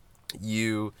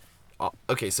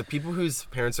 okay, so people whose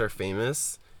parents are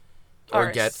famous or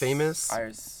get famous.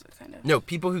 Ours, kind of. No,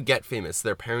 people who get famous,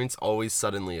 their parents always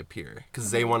suddenly appear because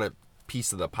Mm-hmm. they want a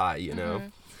piece of the pie, you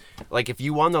know? Like if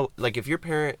your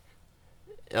parent,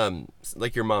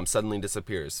 like your mom suddenly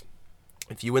disappears,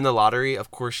 if you win the lottery, of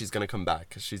course she's going to come back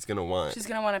because she's going to want, She's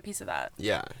gonna want a piece of that.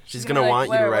 yeah, she's gonna going to be want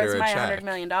like, you to write "Where's her a my check. $100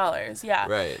 million?" Yeah.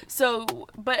 Right. So,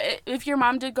 but if your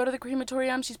mom did go to the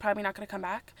crematorium, she's probably not gonna come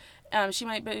back. She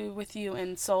might be with you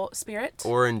in soul spirit.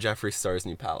 Or in Jeffree Star's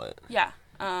new palette. Yeah.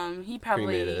 He probably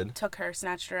Cremated. took her,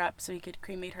 snatched her up so he could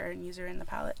cremate her and use her in the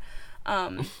palette.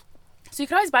 So you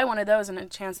could always buy one of those and a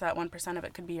chance that 1% of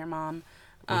it could be your mom.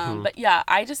 But yeah,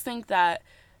 I just think that,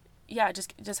 yeah,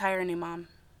 just hire a new mom.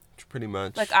 Pretty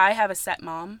much. Like I have a set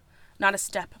mom, not a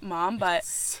step mom, but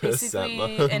basically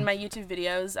Stepmom. in my YouTube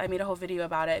videos, I made a whole video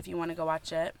about it if you want to go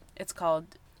watch it. It's called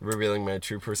Revealing my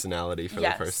true personality for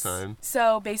the first time.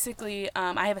 So basically,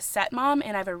 I have a set mom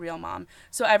and I have a real mom.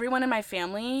 So everyone in my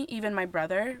family, even my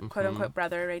brother, quote unquote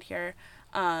brother right here,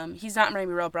 he's not my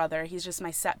real brother. He's just my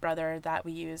set brother that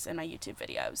we use in my YouTube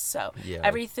videos. So Yeah.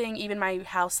 everything, even my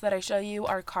house that I show you,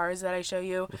 our cars that I show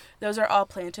you, those are all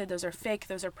planted. Those are fake.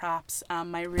 Those are props.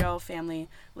 My real family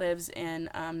lives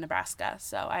in Nebraska.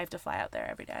 So I have to fly out there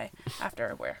every day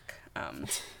after work.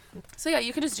 So yeah,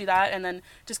 you could just do that and then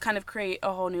just kind of create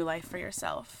a whole new life for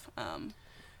yourself.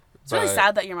 It's really But,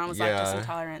 sad that your mom was yeah. lactose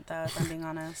intolerant, though, if I'm being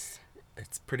honest.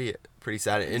 It's pretty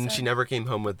sad. And she sad. never came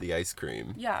home with the ice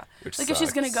cream. Yeah. Which Like, if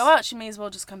she's going to sucks. go out, she may as well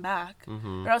just come back.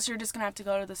 Mm-hmm. Or else you're just going to have to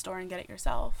go to the store and get it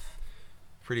yourself.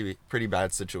 Pretty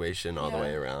bad situation all the Yeah.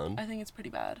 way around. I think it's pretty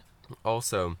bad.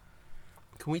 Also,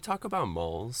 can we talk about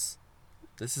malls?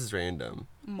 This is random.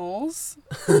 Moles?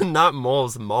 Not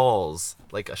malls, malls.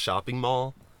 Like a shopping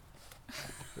mall.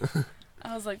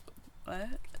 I was like, what?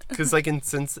 Because like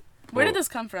Where did this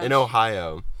come from? in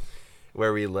Ohio,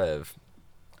 where we live,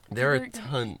 there are a People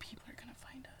ton. People are going to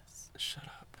find us. Shut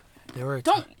up. There are a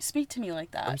ton. Don't speak to me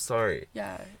like that. I'm sorry.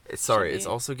 Yeah. Sorry, should it's be.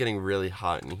 also getting really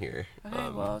hot in here. Okay,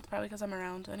 well, it's probably because I'm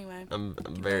around anyway. I'm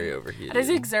very overheated. It does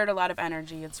exert a lot of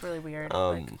energy. It's really weird.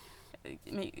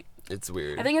 It's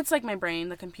weird. I think it's like my brain.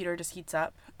 The computer just heats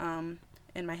up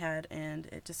in my head, and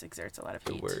it just exerts a lot of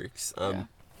heat. it works. Yeah.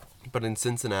 But in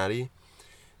Cincinnati,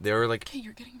 there were like Okay,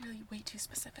 you're getting really way too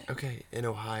specific. okay in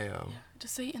Ohio, Yeah,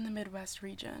 just say in the Midwest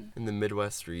region. in the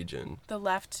Midwest region, The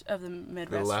left of the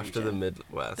Midwest the left of the region.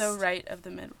 Midwest. The right of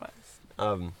the Midwest.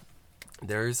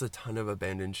 There's a ton of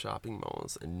abandoned shopping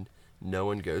malls, and no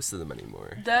one goes to them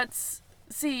anymore.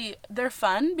 See, they're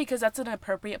fun because that's an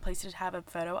appropriate place to have a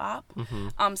photo op.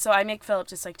 Mm-hmm. So I make Philip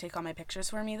just like take all my pictures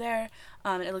for me there.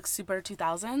 It looks super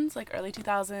 2000s, like early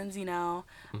 2000s, you know.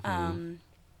 Mm-hmm.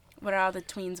 Where all the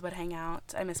tweens would hang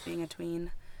out. I miss being a tween.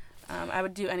 I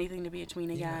would do anything to be a tween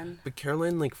again. But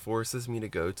Caroline like forces me to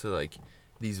go to like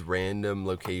these random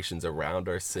locations around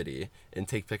our city and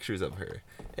take pictures of her,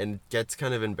 and it gets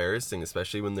kind of embarrassing,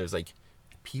 especially when there's like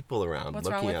people around What's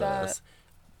looking wrong with at that? us.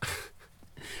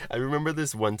 I remember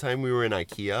this one time we were in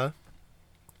IKEA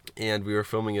and we were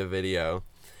filming a video,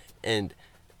 and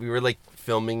we were like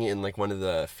filming in like one of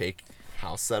the fake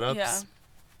house setups. Yeah.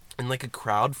 And like a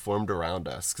crowd formed around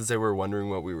us because they were wondering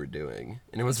what we were doing,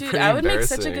 and it was Dude, pretty I would make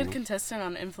embarrassing. such a good contestant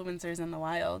on Influencers in the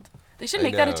Wild. They should I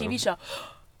make that a know. TV show.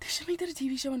 They should make that a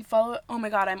TV show and follow it. Oh my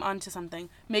god, I'm onto something.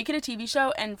 Make it a TV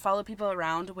show and follow people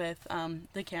around with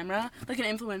the camera, like an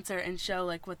influencer, and show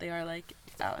like what they are like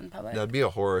out in public. That'd be a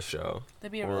horror show.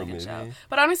 That'd be a horror really good show. movie.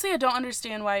 But honestly, I don't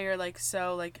understand why you're like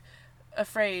so like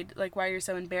afraid, like why you're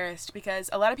so embarrassed, because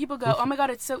a lot of people go, "Oh my god,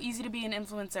 it's so easy to be an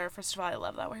influencer." First of all, I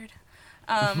love that word.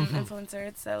 Influencer,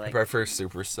 it's so I like prefer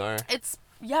Superstar. it's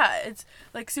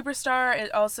like Superstar.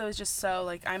 It also is just so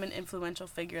like I'm an influential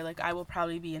figure. Like I will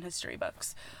probably be in history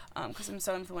books because I'm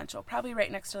so influential. Probably right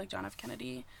next to like John F.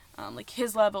 Kennedy, like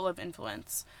his level of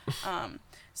influence.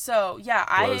 So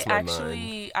yeah, Blows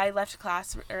my I left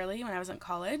class early when I was in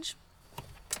college.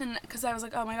 And because I was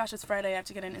like, oh my gosh, it's Friday, I have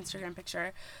to get an Instagram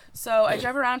picture. So I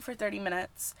drove around for 30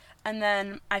 minutes, and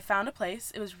then I found a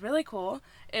place. It was really cool.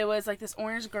 It was like this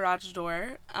orange garage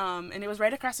door, and it was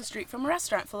right across the street from a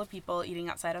restaurant full of people eating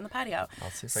outside on the patio. I'll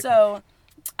see if I So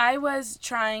I was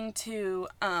trying to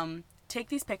take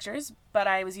these pictures, but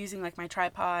I was using like my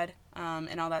tripod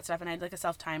and all that stuff, and I had like a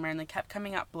self timer, and they kept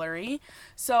coming out blurry.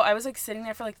 So I was like sitting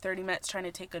there for like 30 minutes trying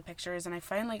to take good pictures, and I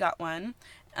finally got one.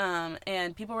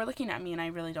 And people were looking at me, and I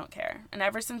really don't care. And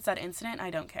ever since that incident, I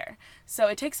don't care. So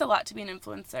it takes a lot to be an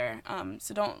influencer.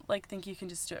 So don't like think you can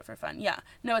just do it for fun. Yeah,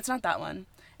 no, it's not that one.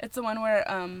 It's the one where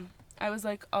I was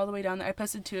like all the way down there. I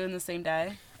posted 2 in the same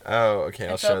day. Oh, okay,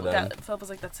 I'll show them. Philip was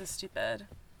like, "That's so stupid."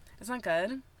 It's not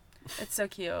good. It's so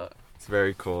cute. It's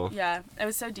very cool. Yeah, it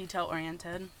was so detail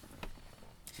oriented.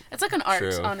 It's like an art,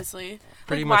 True. honestly.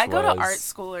 Pretty like, much why go was. to art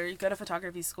school or you go to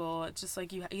photography school? It's just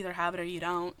like you either have it or you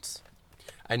don't.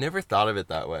 I never thought of it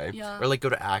that way. Yeah. Or like go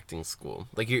to acting school.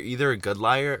 Like you're either a good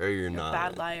liar or you're not. A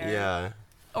bad liar. Yeah.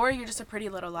 Or you're just a pretty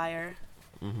little liar.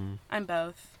 Mhm. I'm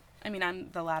both. I mean,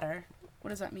 I'm the latter. What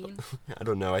does that mean? I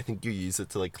don't know. I think you use it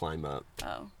to like climb up.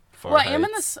 Oh. Far Well,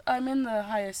 heights. I'm in the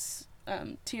highest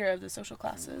tier of the social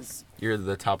classes. You're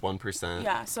the top 1%.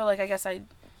 Yeah, so like I guess I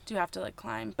do have to like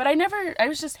climb. But I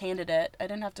was just handed it. I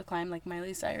didn't have to climb like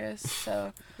Miley Cyrus,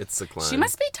 so It's the climb. she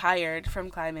must be tired from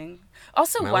climbing.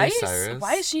 Also, Miley Cyrus?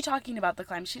 why is she talking about the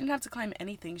climb? She didn't have to climb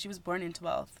anything. She was born into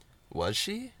wealth. Was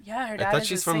she? Yeah, her dad I thought is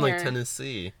she's a from like singer.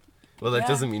 Tennessee. Well, that Yeah.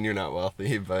 doesn't mean you're not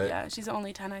wealthy, but Yeah, she's the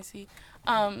only 10 I see.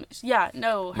 Yeah,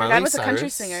 no, her Miley dad was a country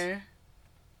Cyrus? singer.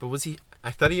 but was he? I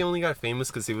thought he only got famous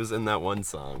because he was in that one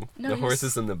song. No, The he's-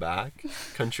 horses in the back,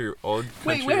 old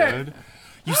Wait, country where? road.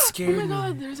 You Oh scared my me.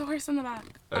 god, there's a horse in the back.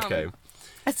 Okay,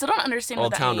 I still don't understand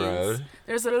Old what that Town means. Road.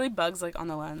 There's literally bugs like on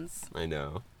the lens. I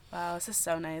know. Wow, this is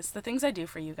so nice. The things I do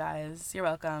for you guys. You're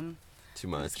welcome. Too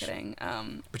I'm much. just kidding.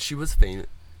 But she was famous.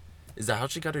 Is that how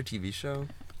she got her TV show?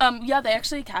 Yeah, they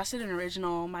actually casted an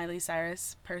original Miley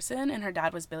Cyrus person, and her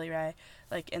dad was Billy Ray,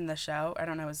 like in the show. I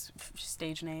don't know his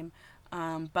stage name,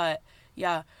 but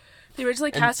yeah, they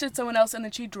originally And- casted someone else, and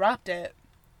then she dropped it,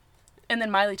 and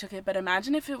then Miley took it. But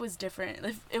imagine if it was different.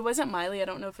 If it wasn't Miley, I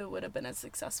don't know if it would have been as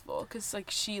successful, because like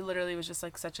she literally was just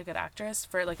like such a good actress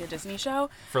for like a Disney show.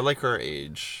 For like her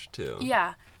age too.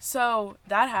 Yeah, so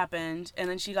that happened, and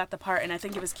then she got the part, and I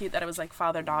think it was cute that it was like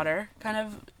father-daughter kind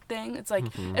of thing. It's like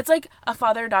it's like a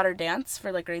father-daughter dance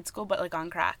for like grade school, but like on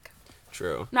crack.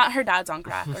 True. Not her dad's on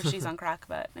crack or she's on crack,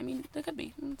 but I mean they could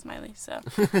be. It's Miley, so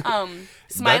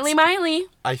Smiley Miley.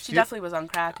 I She feel, definitely was on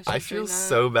crack. If she I was feel doing that.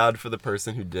 so bad for the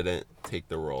person who didn't take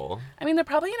the role. I mean, they're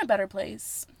probably in a better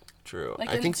place. True. Like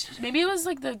I think. maybe it was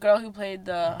like the girl who played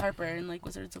the Harper in like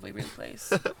Wizards of Waverly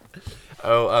Place.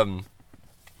 Oh,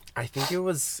 I think it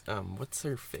was what's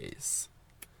her face?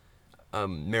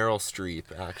 Meryl Streep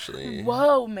actually.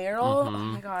 Whoa, Meryl! Mm-hmm. Oh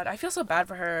my god, I feel so bad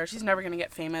for her. She's never gonna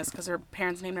get famous because her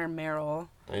parents named her Meryl.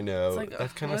 I know. It's like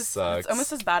that kind of almost- sucks. It's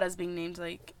almost as bad as being named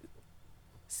like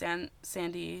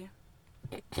Sandy,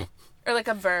 or like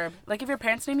a verb. Like if your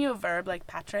parents name you a verb, like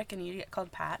Patrick, and you get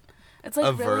called Pat. It's like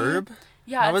a really, verb?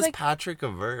 Yeah, How it's is like Patrick a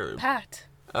verb? Pat.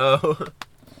 Oh.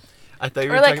 I thought you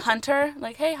were Or like talking... Hunter,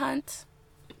 like hey Hunt,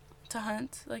 to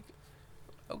hunt, like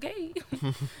okay.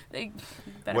 They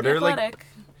better What be are, like- athletic.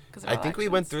 'cause they're I all think we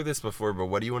went accents. through this before, but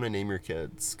what do you want to name your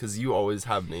kids? Because you always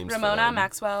have names for Ramona, them.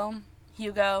 Maxwell,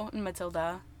 Hugo, and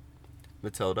Matilda.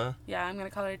 Matilda? Yeah, I'm gonna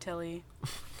call her Tilly.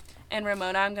 And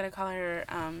Ramona, I'm gonna call her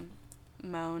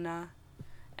Mona.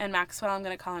 And Maxwell, I'm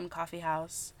gonna call him Coffee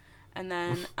House. And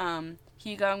then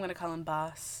Hugo, I'm gonna call him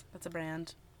Boss. That's a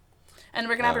brand. And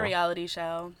we're gonna have a Wow. reality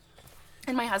show.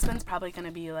 And my husband's probably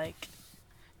gonna be like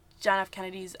John F.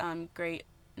 Kennedy's great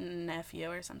nephew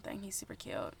or something. He's super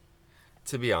cute.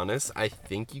 To be honest, I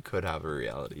think you could have a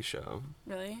reality show.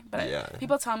 Really? But Yeah.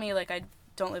 people tell me like I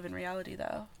don't live in reality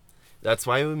though. That's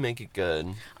why it would make it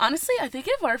good. Honestly, I think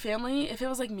if our family, if it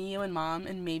was like me, you, and Mom,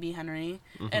 and maybe Henry,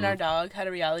 and our dog had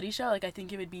a reality show, like I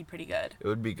think it would be pretty good. It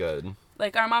would be good.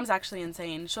 Like our mom's actually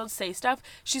insane. She'll say stuff.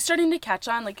 She's starting to catch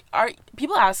on. Like our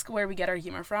people ask where we get our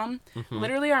humor from.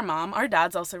 Literally our mom. Our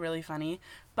dad's also really funny,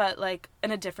 but like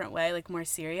in a different way, like more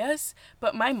serious.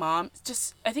 But my mom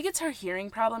just, I think it's her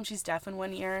hearing problem. She's deaf in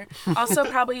one ear. Also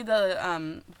probably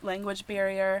the language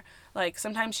barrier. Like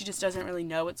sometimes she just doesn't really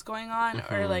know what's going on,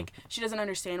 or like she doesn't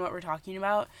understand what we're talking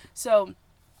about. So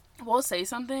we'll say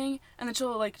something and then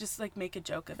she'll like just like make a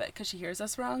joke of it because she hears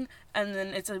us wrong, and then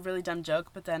it's a really dumb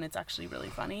joke, but then it's actually really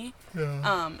funny.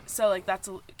 So like that's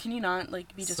can you not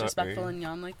like be disrespectful Sorry. and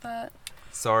yawn like that?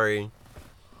 Sorry.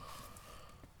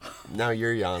 Now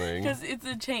you're yawning. Because it's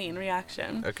a chain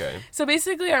reaction. Okay. So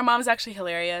basically, our mom's actually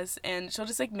hilarious, and she'll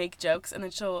just like make jokes, and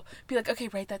then she'll be like, "Okay,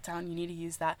 write that down. You need to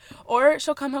use that." Or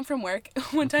she'll come home from work.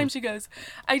 One time she goes,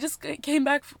 "I just came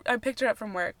back. I picked her up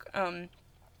from work.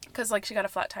 Because like she got a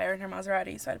flat tire in her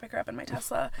Maserati, so I had to pick her up in my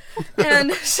Tesla."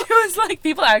 And she was like,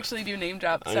 people actually do name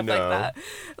drop stuff like that.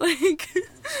 Like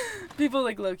people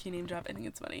like low key name drop. I think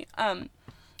it's funny.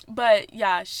 But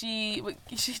yeah, she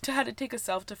had to take a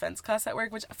self-defense class at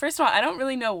work, which first of all, I don't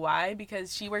really know why,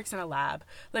 because she works in a lab.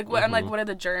 Like, what I'm like, what are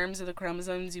the germs or the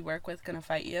chromosomes you work with gonna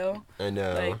fight you? I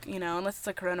know. Like, you know, unless it's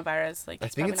a coronavirus, like, I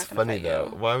think probably it's not gonna funny fight though.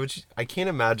 you. Why would she? I can't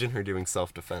imagine her doing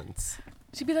self-defense.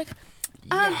 She'd be like,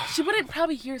 she wouldn't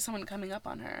probably hear someone coming up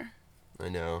on her. I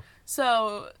know.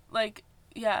 So, like,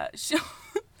 yeah, she's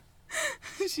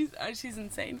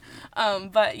insane.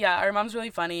 But yeah, our mom's really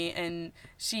funny, and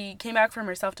she came back from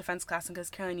her self-defense class and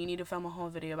goes, "Caroline, you need to film a whole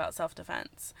video about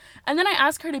self-defense." And then I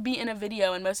ask her to be in a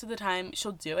video, and most of the time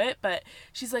she'll do it, but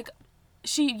she's like,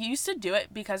 she used to do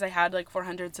it because I had like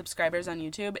 400 subscribers on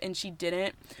YouTube, and she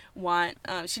didn't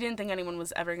think anyone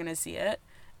was ever gonna see it.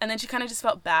 And then she kind of just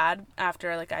felt bad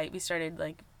after like we started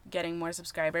like getting more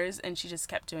subscribers, and she just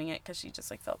kept doing it because she just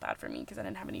like felt bad for me because I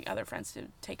didn't have any other friends to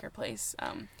take her place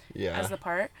as the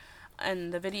part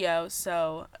in the video.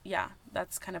 So yeah,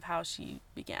 that's kind of how she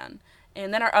began.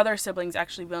 And then our other siblings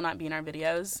actually will not be in our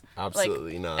videos.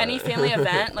 Absolutely like, not. Any family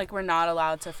event, like we're not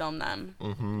allowed to film them.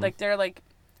 Mm-hmm. Like they're like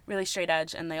really straight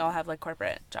edge, and they all have like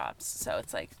corporate jobs, so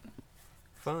it's like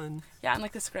fun. Yeah, I'm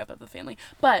like the screw up of the family.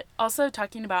 But also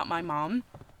talking about my mom,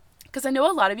 because I know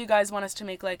a lot of you guys want us to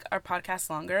make, like, our podcast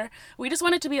longer. We just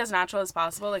want it to be as natural as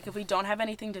possible. Like, if we don't have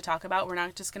anything to talk about, we're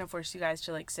not just going to force you guys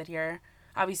to, like, sit here.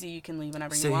 Obviously, you can leave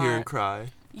whenever you want. Sit here and cry.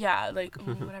 Yeah, like,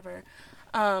 whatever.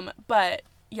 But,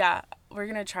 yeah, we're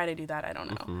going to try to do that. I don't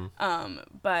know.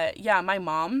 Mm-hmm. But, yeah, my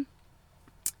mom,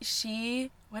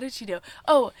 what did she do?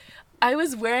 Oh, I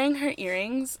was wearing her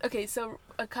earrings. Okay, so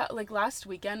like last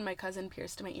weekend, my cousin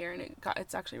pierced my ear, and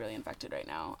it's actually really infected right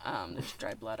now. There's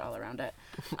dry blood all around it.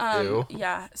 Ew.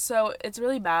 Yeah, so it's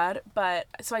really bad. But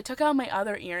so I took out my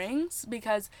other earrings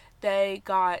because they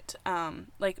got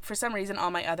like for some reason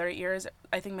all my other ears.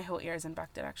 I think my whole ear is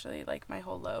infected actually, like my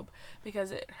whole lobe,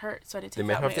 because it hurt. So I had to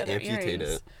take out my other earrings. They might have to amputate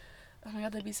it. Oh my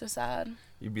god, that'd be so sad.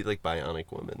 You'd be like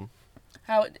Bionic Woman.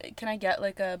 How can I get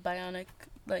like a bionic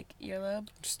like earlobe?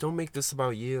 Just don't make this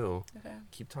about you. Okay.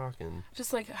 Keep talking.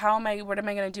 Just like what am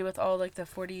I gonna do with all like the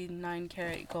 49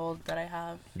 karat gold that I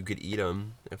have? You could eat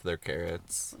them if they're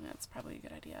carrots. That's probably a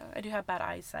good idea. I do have bad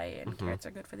eyesight, and carrots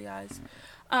are good for the eyes.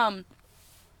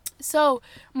 So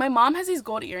my mom has these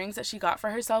gold earrings that she got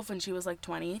for herself when she was like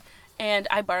 20. And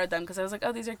I borrowed them because I was like,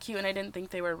 oh, these are cute, and I didn't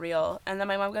think they were real. And then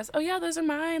my mom goes, oh, yeah, those are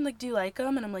mine. Like, do you like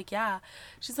them? And I'm like, yeah.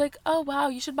 She's like, oh, wow,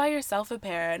 you should buy yourself a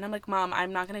pair. And I'm like, Mom,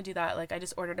 I'm not going to do that. Like, I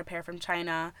just ordered a pair from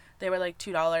China. They were like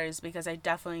 $2 because I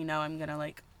definitely know I'm going to,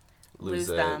 like, lose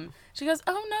them. She goes,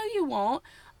 oh, no, you won't.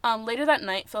 Later that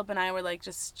night, Philip and I were, like,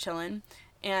 just chilling.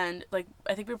 And, like,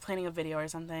 I think we were planning a video or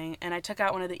something. And I took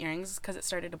out one of the earrings because it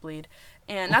started to bleed.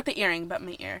 And not the earring, but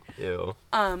my ear. Ew.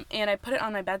 And I put it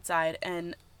on my bedside,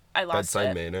 and I lost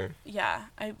bedside it. manner. Yeah,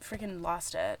 I freaking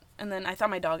lost it. And then I thought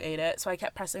my dog ate it, so I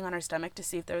kept pressing on her stomach to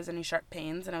see if there was any sharp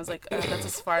pains, and I was like, oh, that's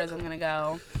as far as I'm gonna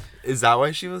go. Is that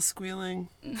why she was squealing?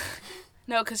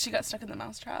 No, because she got stuck in the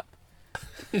mousetrap.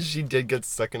 She did get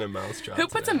stuck in a mousetrap. Who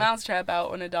puts a mousetrap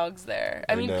out when a dog's there?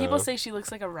 I mean, know. people say she looks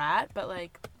like a rat, but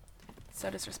like, so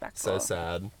disrespectful. So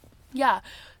sad. Yeah.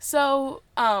 So,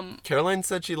 Caroline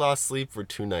said she lost sleep for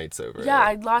 2 nights over yeah, it.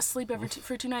 I lost sleep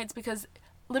for 2 nights because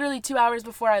literally 2 hours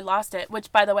before I lost it, which,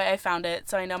 by the way, I found it,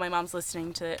 so I know my mom's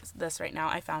listening to this right now.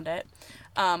 I found it.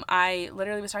 I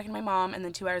literally was talking to my mom, and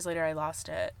then 2 hours later, I lost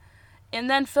it. And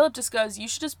then Philip just goes, you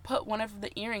should just put one of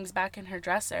the earrings back in her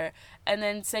dresser, and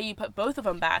then say you put both of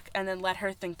them back, and then let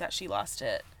her think that she lost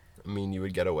it. I mean, you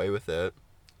would get away with it.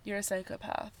 You're a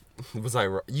psychopath. Was I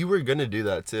wrong? You were going to do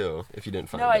that, too, if you didn't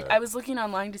find No, it. I was looking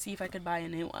online to see if I could buy a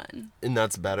new one. And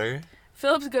that's better?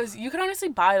 Philip goes, you could honestly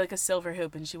buy, like, a silver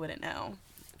hoop, and she wouldn't know.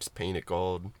 Just paint it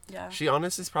gold. Yeah. She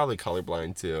honestly is probably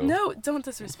colorblind too. No, don't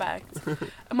disrespect.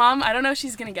 Mom, I don't know if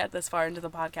she's going to get this far into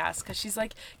the podcast because she's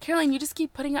like, Caroline, you just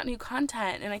keep putting out new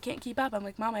content and I can't keep up. I'm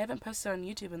like, Mom, I haven't posted on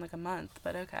YouTube in like a month,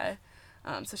 but okay.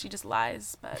 So she just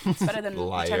lies, but it's better than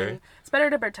Liar. pretending. It's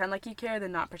better to pretend like you care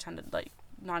than not pretend to, like,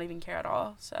 not even care at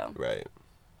all. So Right.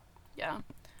 yeah.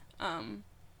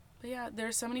 But yeah,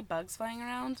 there's so many bugs flying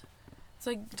around. It's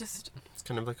like just, It's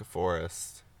kind of like a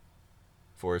forest.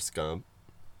 Forrest Gump.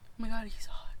 oh my god, he's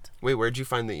hot. Wait, where'd you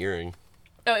find the earring?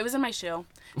 Oh, it was in my shoe.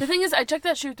 The thing is, I checked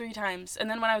that shoe 3 times, and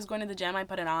then when I was going to the gym, I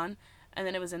put it on, and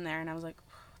then it was in there, and I was like,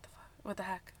 what the fuck? What the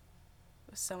heck?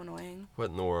 It was so annoying.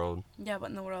 What in the world? Yeah, what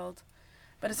in the world?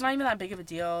 But it's not even that big of a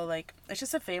deal. Like, it's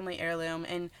just a family heirloom.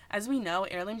 And as we know,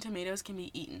 heirloom tomatoes can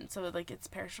be eaten. So, like, it's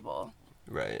perishable.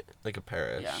 Right. Like a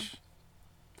parish. Yeah.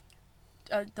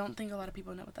 I don't think a lot of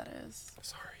people know what that is.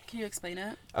 Sorry. Can you explain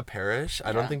it? A parish?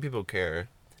 I don't think people care.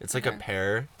 It's like a Okay.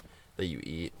 pear that you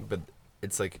eat, but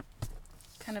it's like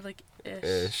Kind of like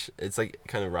ish. It's like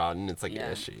kind of rotten. It's like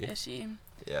yeah, ishy. Ishy.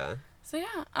 Yeah. So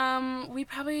yeah, we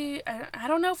probably, I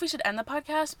don't know if we should end the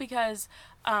podcast because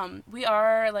we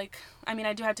are like, I mean,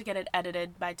 I do have to get it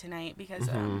edited by tonight because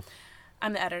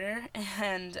I'm the editor,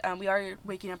 and we are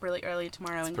waking up really early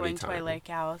tomorrow and pretty going to my tiring. lake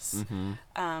house.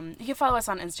 Mm-hmm. You can follow us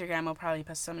on Instagram. We'll probably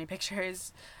post so many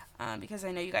pictures because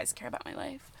I know you guys care about my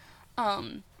life.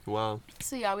 Well,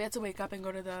 So yeah, we had to wake up and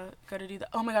go to do the.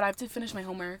 Oh my god, I have to finish my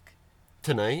homework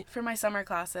tonight? for my summer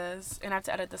classes, and I have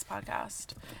to edit this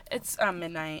podcast. It's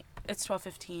midnight. It's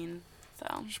 12:15.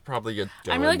 So Should probably get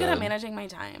going. I'm really good at then. managing my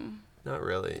time. Not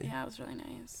really. Yeah, it was really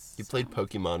nice. You So. played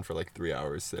Pokemon for like 3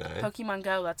 hours today. Pokemon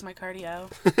Go. That's my cardio.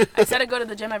 I said I go to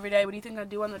the gym every day. What do you think I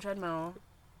do on the treadmill?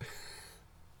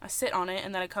 I sit on it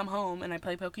and then I come home and I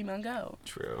play Pokemon Go.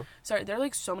 True. Sorry, there are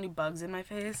like so many bugs in my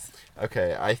face.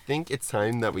 Okay, I think it's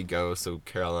time that we go so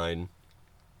Caroline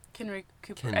Can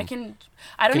recuperate. Can-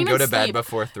 I don't can even go to bed sleep.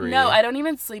 before 3. No, I don't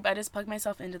even sleep. I just plug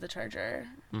myself into the charger.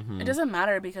 Mm-hmm. It doesn't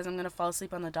matter because I'm gonna fall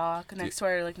asleep on the dock next to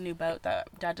our like new boat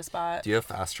that Dad just bought. Do you have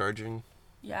fast charging?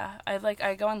 Yeah,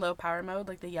 I go on low power mode,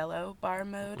 like the yellow bar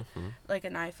mode, like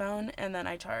an iPhone, and then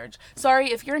I charge.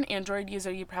 Sorry, if you're an Android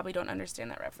user, you probably don't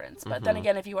understand that reference. But then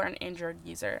again, if you are an Android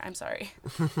user, I'm sorry.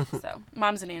 So,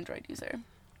 Mom's an Android user.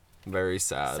 Very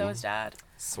sad. So is Dad.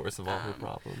 Source of all her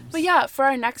problems. But yeah, for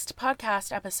our next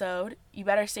podcast episode, you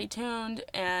better stay tuned.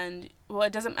 And, well,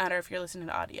 it doesn't matter if you're listening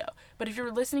to audio. But if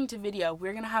you're listening to video,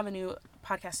 we're going to have a new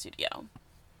podcast studio.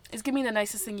 It's going to be the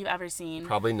nicest thing you've ever seen.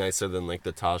 Probably nicer than like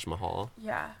the Taj Mahal.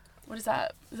 Yeah. What is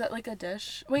that? Is that like a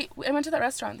dish? Wait, I went to that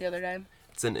restaurant the other day.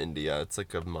 It's in India. It's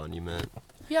like a monument.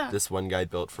 Yeah. This one guy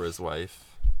built for his wife.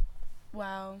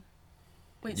 Wow.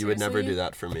 Wait, You would never seriously? do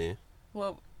that for me.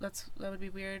 Well, that would be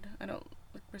weird. I don't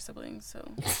like we're siblings, so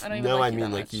I don't even No, like I you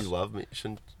mean that like much. you love me.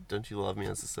 Don't you love me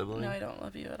as a sibling? No, I don't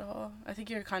love you at all. I think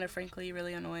you're kind of frankly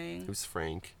really annoying. Who's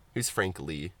Frank? Who's Frank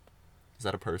Lee? Is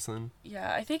that a person?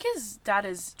 Yeah, I think his dad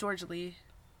is George Lee.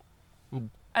 Hmm.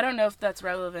 I don't know if that's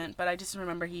relevant, but I just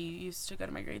remember he used to go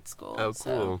to my grade school. Oh, so,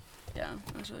 cool. yeah,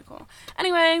 it was really cool.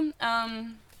 Anyway,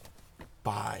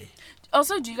 Bye.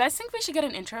 also, do you guys think we should get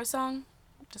an intro song?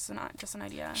 Just an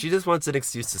idea. She just wants an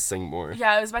excuse to sing more.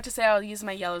 Yeah, I was about to say I'll use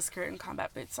my yellow skirt and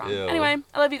combat boots song. Ew. Anyway,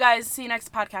 I love you guys. See you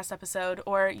next podcast episode,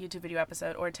 or YouTube video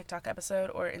episode, or TikTok episode,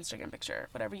 or Instagram picture,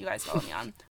 whatever you guys follow me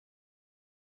on.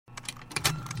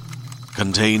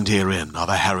 Contained herein are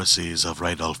the heresies of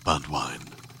Radolf Burntwine,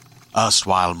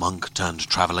 erstwhile monk turned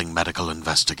traveling medical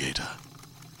investigator.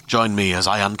 Join me as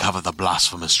I uncover the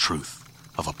blasphemous truth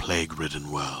of a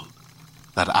plague-ridden world,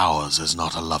 that ours is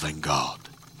not a loving God,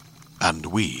 and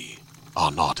we are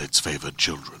not its favored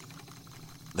children.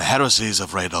 The heresies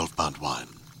of Radolf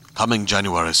Burntwine, coming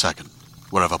January 2nd,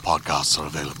 wherever podcasts are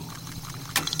available.